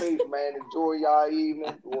 Y'all be safe, man. Enjoy y'all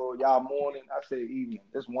evening or y'all morning. I say evening.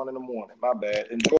 It's 1 a.m. My bad. Enjoy.